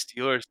bad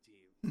Steelers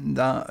team.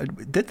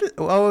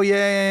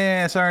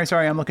 Yeah.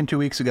 Sorry. I'm looking 2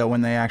 weeks ago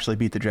when they actually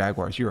beat the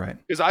Jaguars. You're right.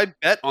 Because I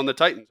bet on the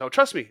Titans. Oh,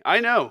 trust me. I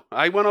know.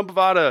 I went on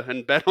Bovada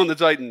and bet on the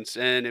Titans,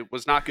 and it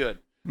was not good.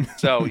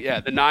 So,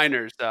 yeah, the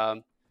Niners.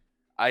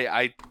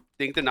 I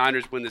think the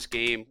Niners win this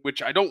game,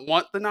 which I don't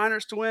want the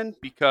Niners to win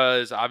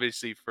because,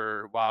 obviously,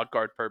 for wild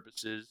card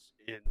purposes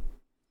in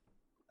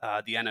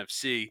the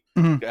NFC,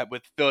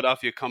 with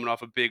Philadelphia coming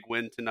off a big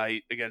win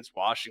tonight against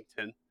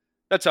Washington.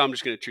 That's how I'm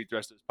just going to treat the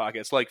rest of this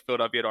podcast.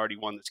 Philadelphia had already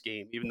won this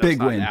game, even though big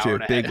win too.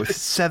 Big win,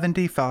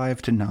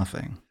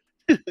 75-0.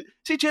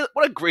 See, Jalen,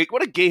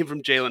 what a game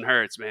from Jalen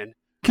Hurts, man.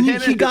 Can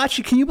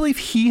you believe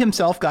he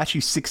himself got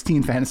you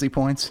 16 fantasy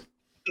points?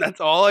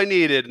 That's all I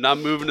needed, and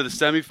I'm moving to the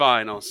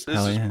semifinals.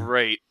 This is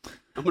great.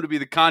 I'm going to be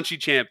the Conchi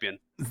champion.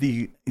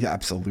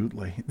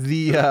 Absolutely.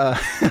 I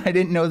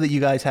didn't know that you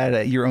guys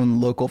had your own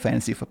local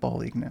fantasy football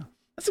league now.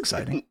 That's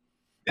exciting.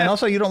 Yeah. And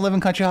also, you don't live in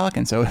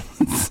Conshohocken, so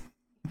it's...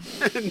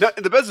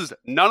 The best is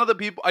none of the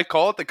people I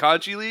call it the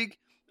Conchi League.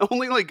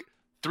 Only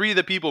 3 of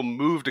the people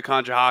moved to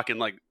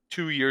Conshohocken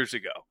 2 years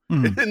ago,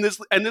 and this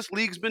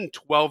league's been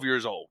 12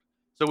 years old.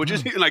 So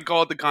and I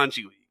call it the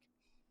Conchi League.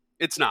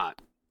 It's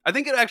not. I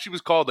think it actually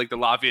was called the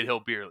Lafayette Hill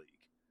Beer League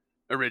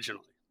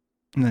originally.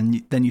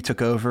 And then you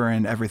took over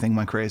and everything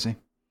went crazy.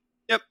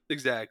 Yep,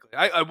 exactly.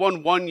 I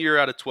won 1 year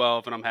out of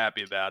 12, and I'm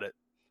happy about it.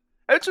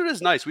 That's what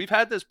is nice. We've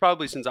had this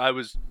probably since I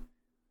want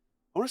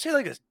to say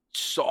like a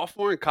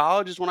sophomore in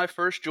college is when I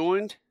first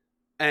joined,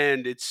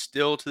 and it's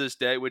still to this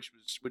day, which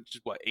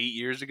is what, 8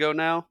 years ago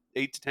now,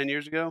 8 to 10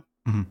 years ago.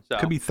 Mm-hmm. So,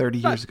 could be 30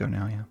 years ago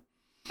now.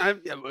 Yeah.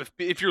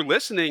 If you're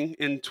listening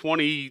in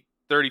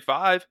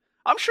 2035,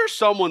 I'm sure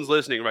someone's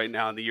listening right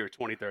now in the year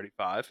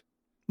 2035.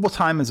 Well,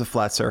 time is a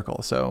flat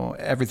circle, so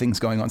everything's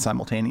going on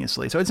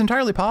simultaneously. So it's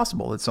entirely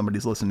possible that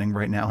somebody's listening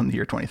right now in the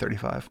year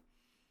 2035.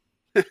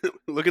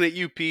 Looking at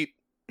you, Pete.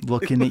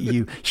 Looking at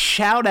you.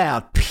 Shout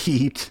out,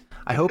 Pete.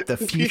 I hope the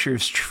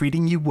future's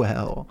treating you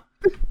well.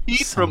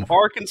 Pete from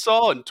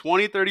Arkansas in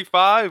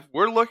 2035.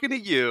 We're looking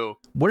at you.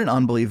 What an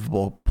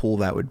unbelievable pool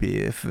that would be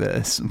if,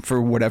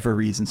 for whatever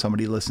reason,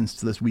 somebody listens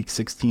to this Week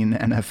 16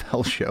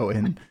 NFL show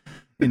in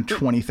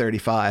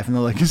 2035, and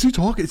they're like, "Is he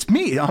talking? It's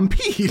me. I'm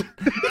Pete.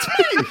 It's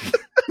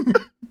me."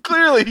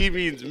 Clearly, he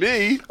means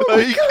me. Oh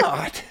my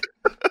God!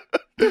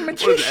 You're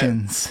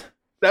magicians.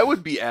 That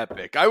would be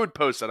epic. I would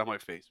post that on my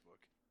Facebook.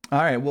 All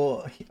right.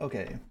 Well,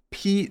 okay.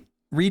 Pete,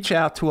 reach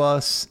out to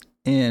us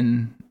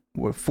in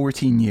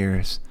 14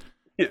 years,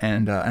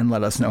 and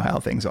let us know how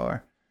things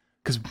are,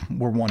 because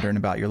we're wondering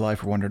about your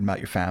life, we're wondering about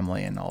your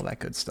family, and all that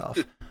good stuff.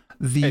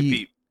 Hey,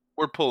 Pete,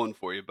 we're pulling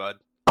for you, bud.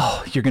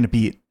 Oh, you're gonna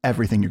beat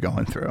everything you're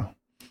going through.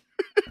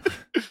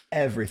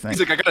 Everything. He's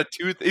like, I got a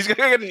tooth. He's like,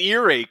 I got an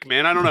earache,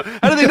 man. I don't know.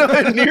 How do they know I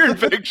had an ear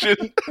infection?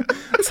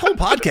 This whole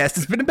podcast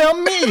has been about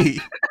me.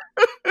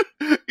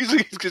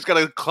 He's just got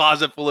a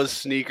closet full of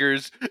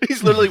sneakers.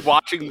 He's literally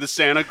watching the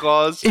Santa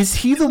Claus. Is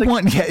he the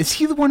one? Yeah, is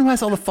he the one who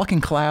has all the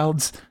fucking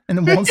clouds and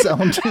then won't sell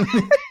them to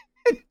me?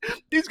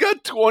 He's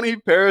got 20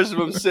 pairs of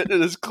them sitting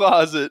in his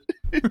closet.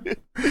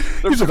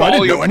 He's like, I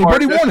didn't know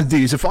anybody wanted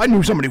these. If I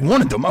knew somebody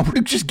wanted them, I would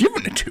have just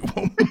given it to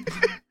them.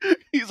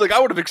 He's like, I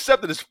would have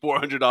accepted his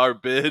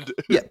 $400 bid.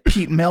 Yeah,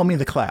 Pete, mail me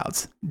the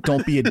clouds.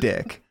 Don't be a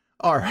dick.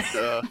 All right.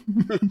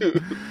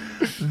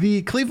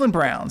 The Cleveland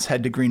Browns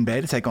head to Green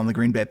Bay to take on the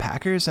Green Bay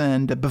Packers,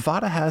 and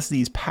Bovada has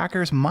these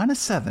Packers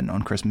 -7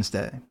 on Christmas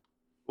Day.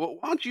 Well,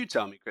 why don't you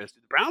tell me, Chris?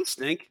 Do the Browns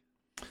stink?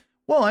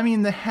 Well, I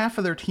mean, the half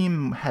of their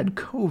team had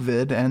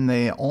COVID, and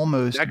they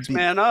almost next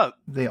man up.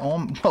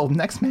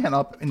 Next man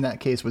up in that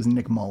case was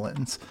Nick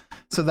Mullins,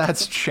 so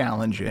that's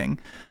challenging.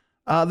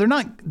 They're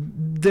not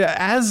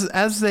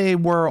as they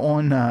were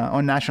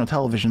on national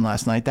television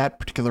last night. That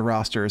particular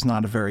roster is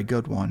not a very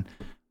good one,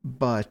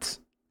 but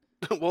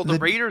well, the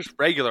Raiders'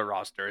 regular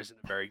roster isn't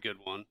a very good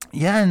one.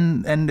 Yeah,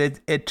 and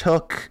it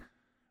took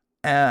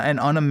an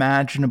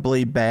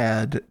unimaginably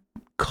bad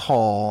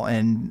call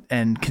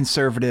and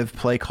conservative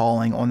play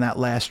calling on that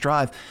last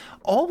drive.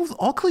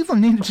 All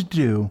Cleveland needed to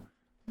do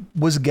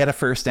was get a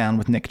first down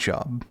with Nick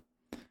Chubb,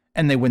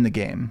 and they win the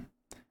game,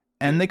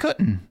 and they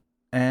couldn't.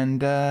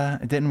 And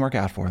it didn't work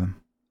out for them.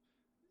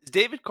 Is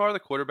David Carr the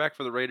quarterback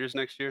for the Raiders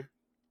next year?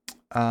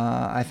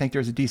 I think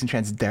there's a decent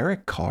chance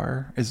Derek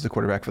Carr is the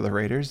quarterback for the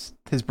Raiders.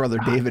 His brother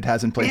David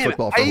hasn't played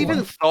football for a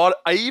while.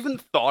 I even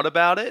thought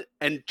about it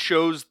and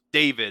chose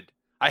David.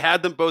 I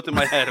had them both in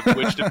my head of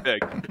which to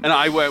pick, and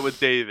I went with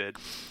David.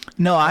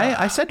 No,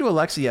 I said to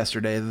Alexa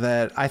yesterday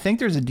that I think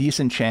there's a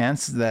decent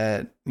chance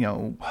that,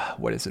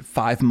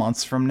 5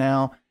 months from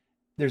now,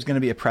 there's going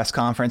to be a press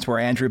conference where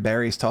Andrew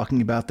Berry's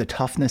talking about the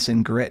toughness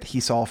and grit he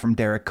saw from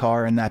Derek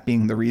Carr, and that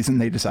being the reason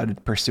they decided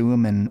to pursue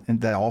him in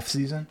the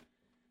offseason.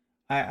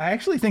 I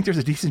actually think there's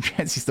a decent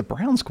chance he's the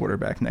Browns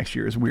quarterback next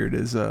year, as weird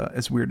as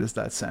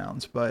that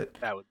sounds. But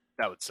that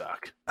would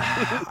suck.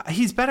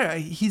 He's better.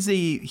 He's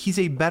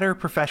a better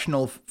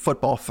professional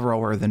football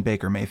thrower than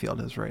Baker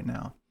Mayfield is right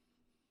now.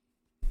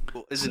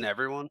 Well, isn't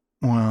everyone?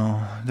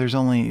 Well, there's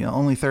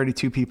only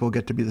 32 people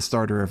get to be the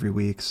starter every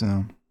week,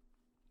 so.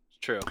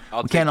 True.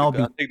 I'll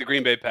take the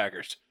Green Bay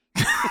Packers.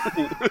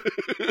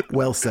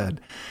 Well said.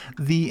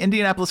 The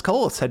Indianapolis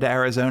Colts head to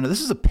Arizona.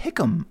 This is a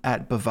pick'em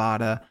at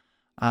Bovada.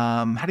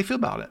 How do you feel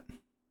about it?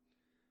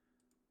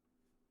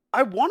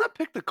 I want to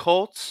pick the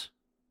Colts.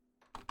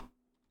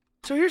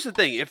 So here's the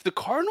thing. If the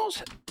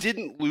Cardinals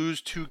didn't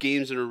lose 2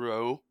 games in a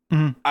row,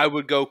 I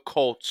would go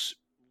Colts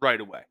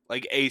right away.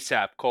 Like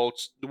ASAP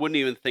Colts. Wouldn't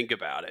even think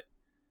about it.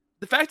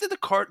 The fact that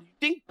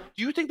do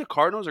you think the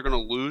Cardinals are going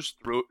to lose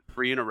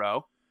 3 in a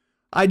row?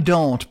 I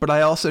don't, but I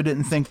also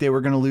didn't think they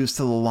were going to lose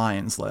to the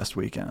Lions last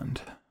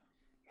weekend.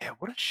 Yeah,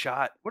 what a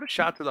shot. What a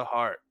shot to the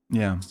heart.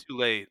 Yeah. It's too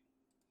late.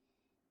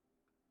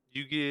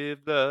 You give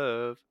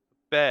love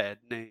a bad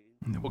name.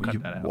 We'll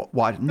cut that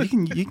out.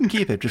 You can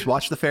keep it. Just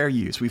watch the fair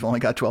use. We've only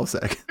got 12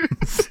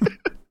 seconds.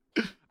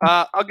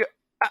 I'll go.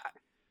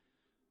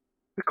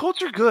 The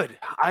Colts are good.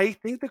 I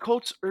think the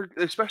Colts are,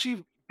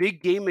 especially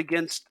big game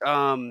against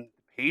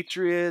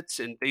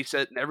Patriots, and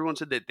everyone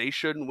said that they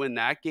shouldn't win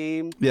that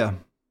game. Yeah.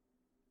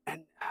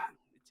 And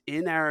it's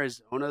in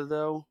Arizona,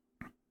 though.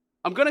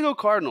 I'm gonna go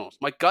Cardinals.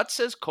 My gut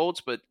says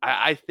Colts, but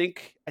I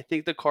think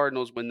the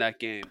Cardinals win that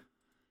game.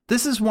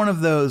 This is one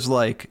of those,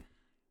 like,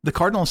 the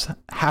Cardinals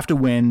have to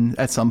win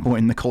at some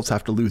point, and the Colts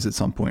have to lose at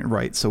some point,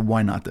 right? So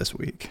why not this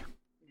week?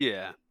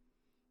 Yeah.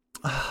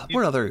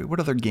 What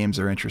other games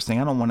are interesting?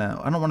 I don't want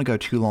to go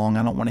too long.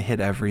 I don't want to hit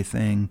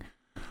everything.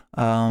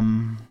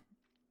 The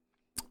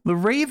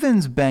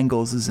Ravens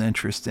Bengals is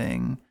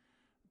interesting.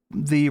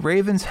 The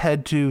Ravens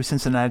head to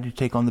Cincinnati to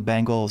take on the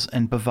Bengals,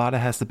 and Bovada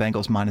has the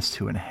Bengals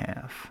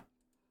 -2.5.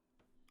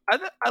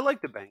 I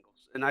like the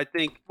Bengals, and I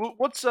think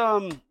what's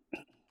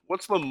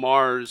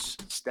Lamar's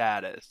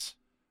status?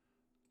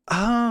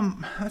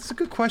 That's a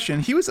good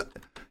question. He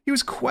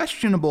was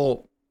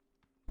questionable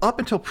up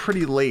until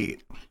pretty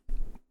late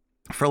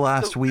for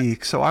last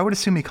week, so I would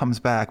assume he comes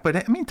back. But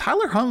I mean,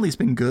 Tyler Huntley's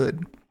been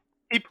good.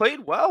 He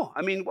played well.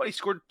 I mean, he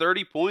scored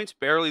 30 points,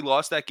 barely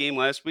lost that game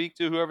last week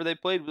to whoever they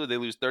played. Did they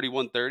lose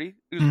 31-30?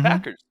 It was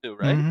Packers too,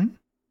 right? Mm-hmm.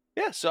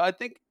 Yeah, so I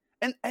think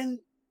and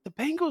the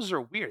Bengals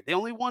are weird. They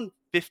only won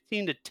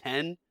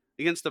 15-10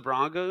 against the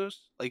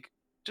Broncos. Like,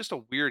 just a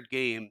weird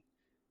game.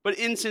 But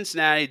in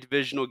Cincinnati,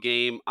 divisional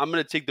game, I'm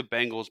going to take the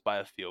Bengals by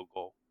a field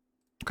goal.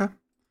 Okay.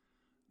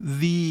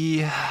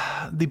 The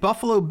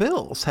Buffalo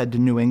Bills head to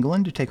New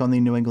England to take on the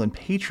New England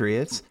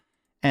Patriots,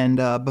 and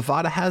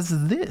Bovada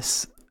has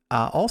this.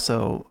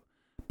 Also,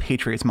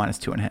 Patriots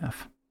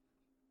 -2.5.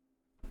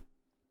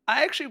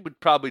 I actually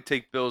would probably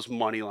take Bills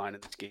money line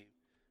in this game.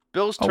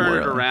 Bills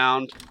turn it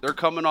around. They're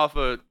coming off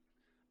a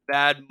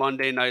bad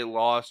Monday night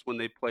loss when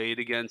they played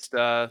against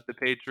the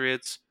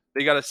Patriots.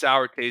 They got a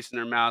sour taste in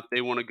their mouth. They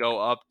want to go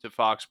up to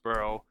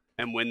Foxborough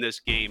and win this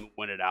game and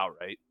win it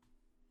outright.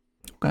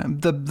 Okay.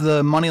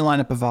 The money line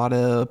at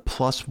Bovada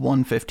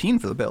 +115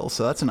 for the Bills,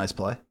 so that's a nice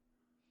play.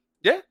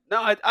 Yeah,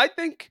 no, I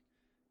think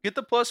get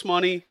the plus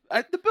money.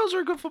 The Bills are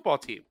a good football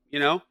team,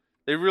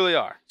 They really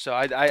are. So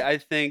I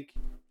think,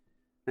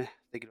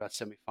 thinking about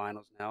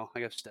semifinals now,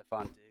 I got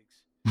Stephon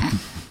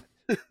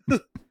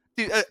Diggs.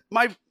 Dude,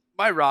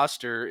 my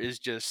roster is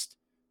just,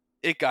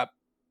 it got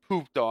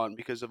pooped on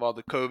because of all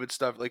the COVID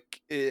stuff.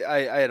 Like,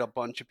 I had a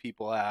bunch of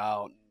people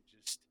out, and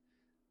just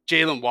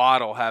Jalen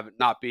Waddle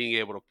not being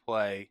able to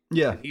play.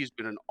 Yeah, and he's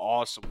been an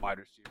awesome wide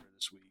receiver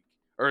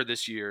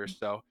this year.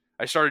 So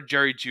I started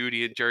Jerry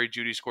Jeudy, and Jerry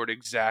Jeudy scored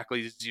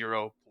exactly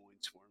 0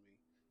 points for me.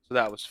 So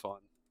that was fun.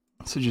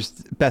 So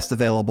just best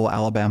available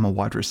Alabama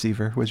wide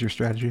receiver was your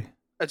strategy?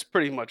 That's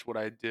pretty much what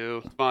I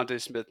do.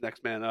 Devontae Smith,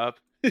 next man up.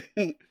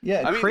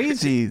 Yeah,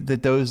 crazy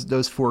that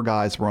those four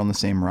guys were on the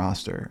same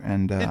roster.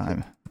 And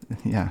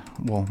yeah,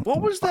 well.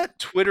 What was that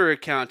Twitter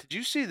account? Did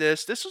you see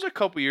this? This was a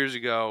couple years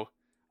ago.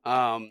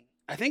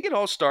 I think it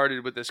all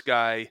started with this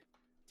guy,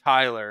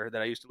 Tyler,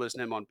 that I used to listen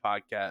to him on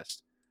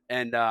podcast.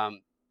 And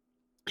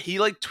he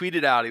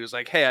tweeted out, he was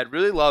like, hey, I'd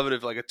really love it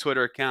if a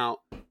Twitter account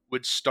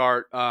would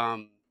start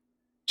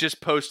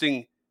just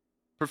posting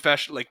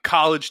professional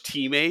college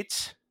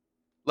teammates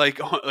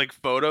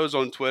photos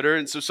on Twitter.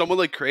 And so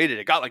someone created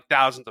it, got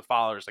thousands of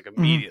followers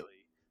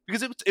immediately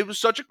because it was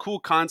such a cool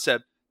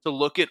concept to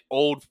look at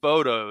old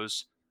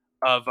photos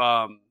of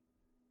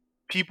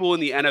people in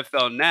the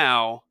NFL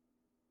now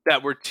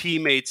that were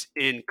teammates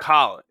in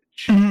college.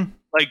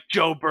 Like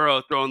Joe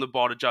Burrow throwing the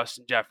ball to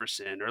Justin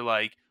Jefferson,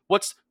 or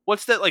what's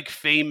that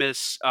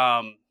famous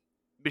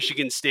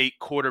Michigan State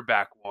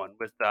quarterback one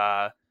with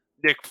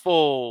Nick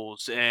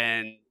Foles,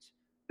 and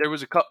there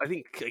was a couple, I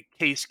think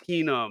Case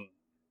Keenum,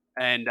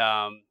 and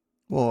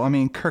well, I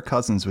mean, Kirk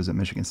Cousins was at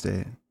Michigan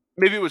State.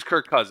 Maybe it was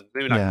Kirk Cousins.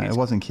 Maybe not. Yeah, Case it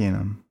wasn't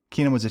Keenum.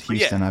 Keenum was at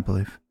Houston, yeah. I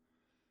believe.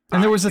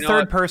 And there was a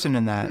third person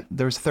in that.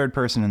 There was a third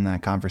person in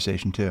that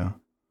conversation too.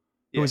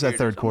 Who was that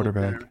third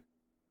quarterback?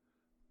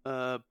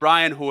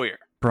 Brian Hoyer.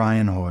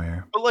 Brian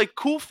Hoyer. But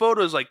cool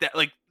photos like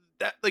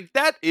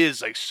that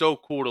is so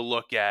cool to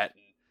look at.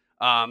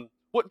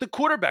 What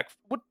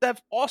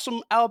that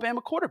awesome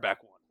Alabama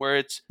quarterback one, where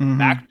it's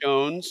Mac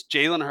Jones,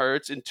 Jalen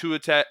Hurts, and Tua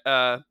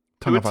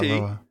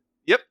Tagovailoa.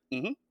 Yep.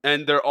 Mm-hmm.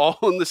 And they're all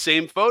in the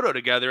same photo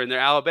together in their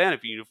Alabama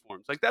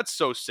uniforms. That's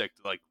so sick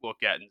to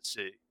look at and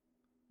see.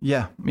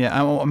 Yeah.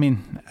 I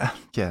mean,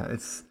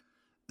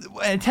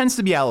 it tends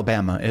to be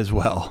Alabama as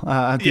well.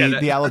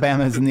 The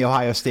Alabamas and the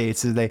Ohio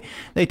States,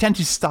 they tend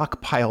to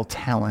stockpile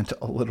talent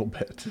a little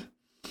bit.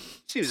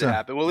 Seems to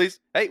happen. Well, at least,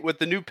 hey, with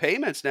the new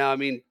payments now, I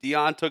mean,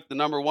 Deion took the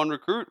number 1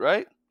 recruit,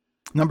 right?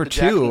 Number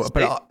 2,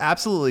 but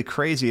absolutely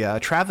crazy.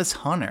 Travis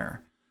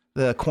Hunter,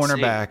 the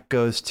cornerback,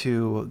 goes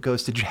to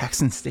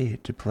Jackson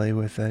State to play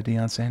with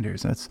Deion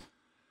Sanders.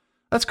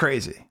 That's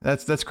crazy.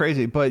 That's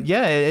crazy. But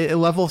yeah, it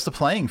levels the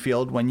playing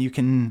field when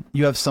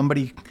you have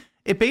somebody.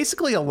 It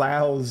basically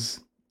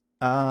allows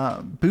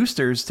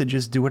boosters to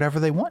just do whatever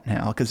they want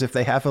now, because if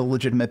they have a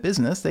legitimate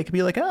business, they could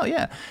be like, oh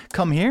yeah,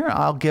 come here,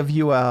 I'll give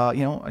you a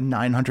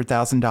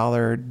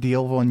 $900,000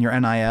 deal on your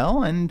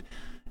NIL, and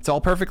it's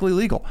all perfectly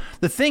legal.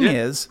 The thing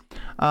is,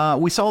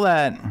 we saw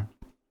it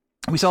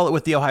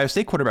with the Ohio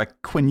State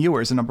quarterback Quinn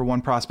Ewers, the number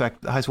 1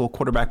 prospect, high school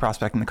quarterback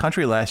prospect in the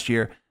country last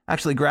year.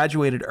 Actually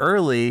graduated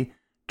early,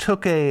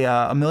 took a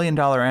 $1 million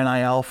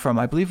NIL from,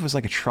 I believe it was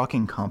a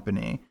trucking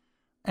company,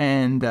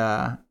 and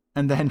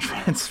then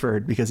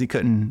transferred because he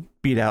couldn't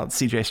beat out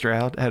CJ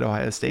Stroud at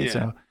Ohio State. Yeah.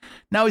 So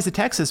now he's at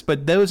Texas,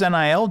 but those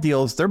NIL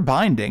deals, they're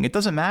binding. It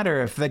doesn't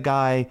matter if this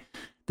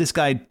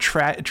guy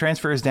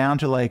transfers down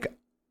to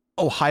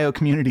Ohio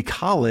Community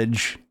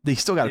College, they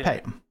still got to pay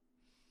him.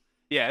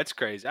 Yeah, it's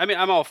crazy. I mean,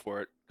 I'm all for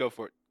it. Go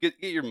for it.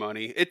 Get your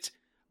money. It's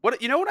what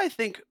I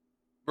think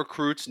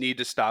recruits need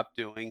to stop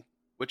doing,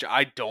 which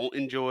I don't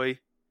enjoy,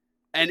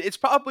 and it's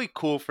probably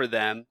cool for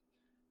them,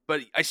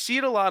 but I see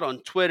it a lot on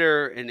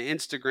Twitter and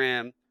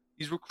Instagram.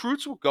 These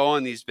recruits will go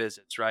on these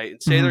visits, right,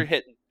 and say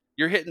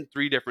you're hitting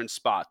 3 different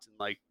spots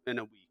in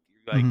a week.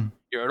 You're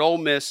you're at Ole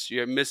Miss,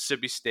 you're at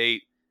Mississippi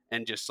State,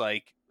 and just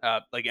like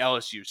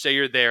LSU. Say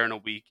you're there in a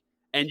week,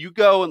 and you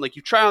go and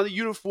you try on the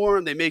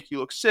uniform. They make you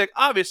look sick.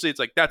 Obviously, it's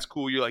that's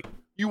cool. You're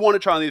you want to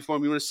try on the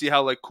uniform. You want to see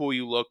how cool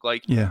you look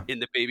in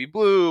the baby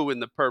blue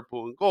and the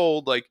purple and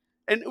gold,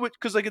 and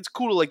because it's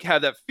cool to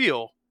have that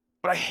feel.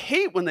 But I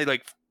hate when they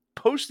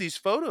post these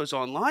photos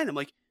online. I'm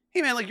like,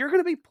 hey man, you're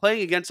gonna be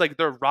playing against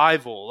their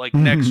rival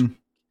next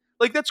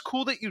week. That's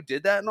cool that you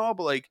did that and all,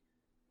 but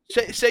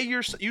say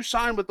you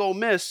sign with Ole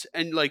Miss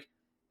and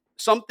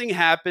something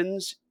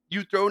happens,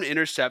 you throw an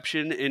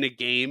interception in a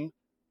game,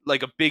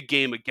 a big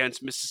game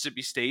against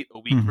Mississippi State a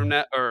week from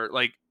now, or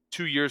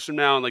 2 years from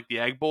now in the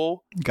Egg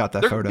Bowl. Got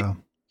that photo.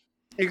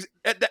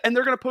 And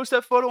they're gonna post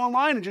that photo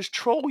online and just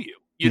troll you.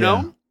 You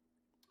know?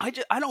 I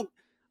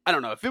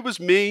don't know. If it was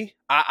me,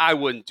 I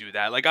wouldn't do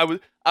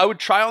that. I would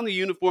try on the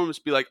uniforms,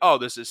 be like, oh,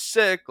 this is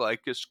sick,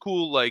 it's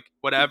cool,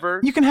 whatever.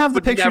 You can have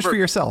the pictures for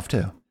yourself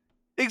too.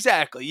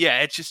 Exactly.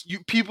 Yeah. It's just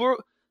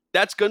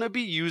that's going to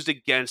be used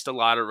against a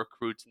lot of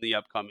recruits in the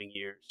upcoming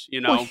years.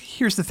 Well,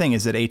 here's the thing: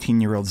 is that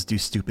 18-year-olds do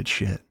stupid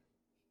shit.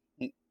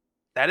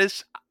 That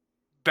is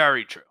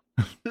very true.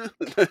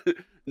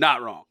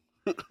 Not wrong.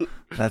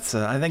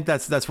 I think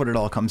that's what it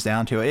all comes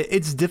down to.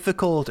 It's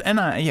difficult, and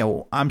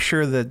I'm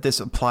sure that this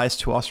applies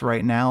to us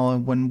right now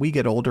when we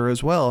get older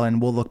as well,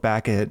 and we'll look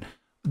back at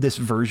this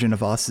version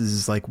of us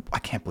as I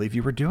can't believe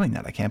you were doing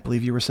that. I can't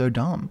believe you were so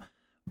dumb.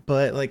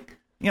 But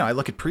I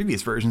look at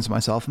previous versions of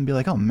myself and be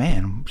like, oh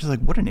man,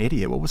 just what an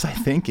idiot. What was I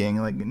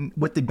thinking?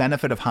 With the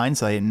benefit of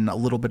hindsight and a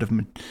little bit of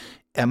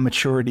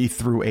maturity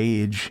through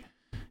age,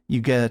 you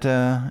get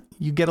a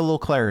little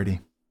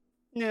clarity.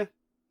 Yeah.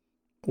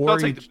 Or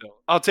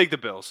I'll take the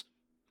Bills.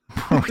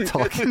 What are we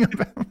talking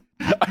about?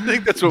 I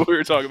think that's what we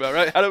were talking about,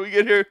 right? How did we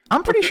get here?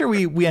 I'm pretty sure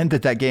we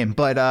ended that game.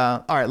 But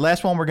all right,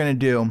 last one we're going to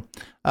do.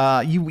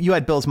 You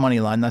had Bills money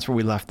line. That's where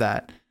we left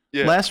that.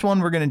 Yeah. Last one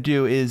we're going to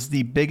do is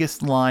the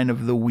biggest line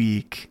of the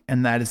week,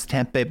 and that is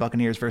Tampa Bay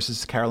Buccaneers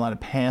versus Carolina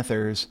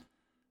Panthers.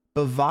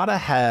 Bovada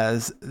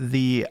has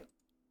the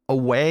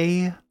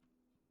away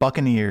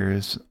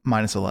Buccaneers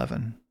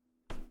 -11.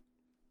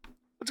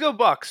 Let's go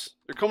Bucks.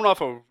 They're coming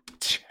off a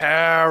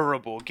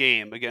terrible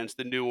game against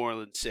the New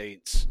Orleans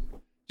Saints.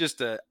 Just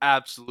what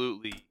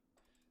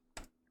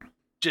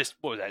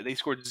was that? They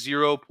scored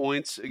 0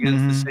 points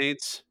against the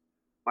Saints.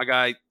 My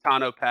guy,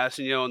 Tano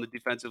Passanio on the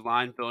defensive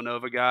line,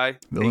 Villanova guy.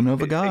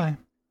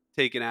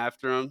 Taking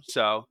after him.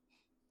 So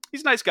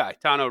he's a nice guy.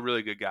 Tano,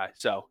 really good guy.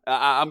 So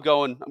I'm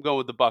going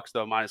with the Bucks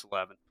though,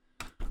 -11.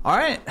 All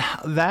right.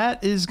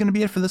 That is going to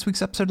be it for this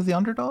week's episode of The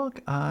Underdog.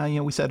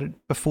 We said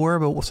it before,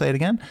 but we'll say it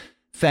again.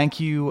 Thank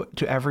you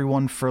to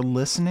everyone for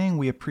listening.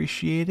 We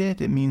appreciate it.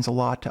 It means a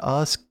lot to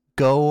us.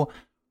 Go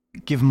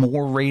give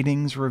more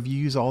ratings,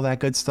 reviews, all that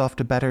good stuff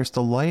to Better's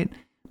Delight.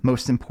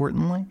 Most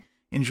importantly,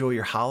 enjoy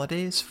your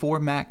holidays. For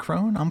Matt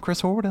Crone, I'm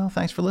Chris Horwedel.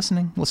 Thanks for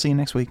listening. We'll see you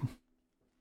next week.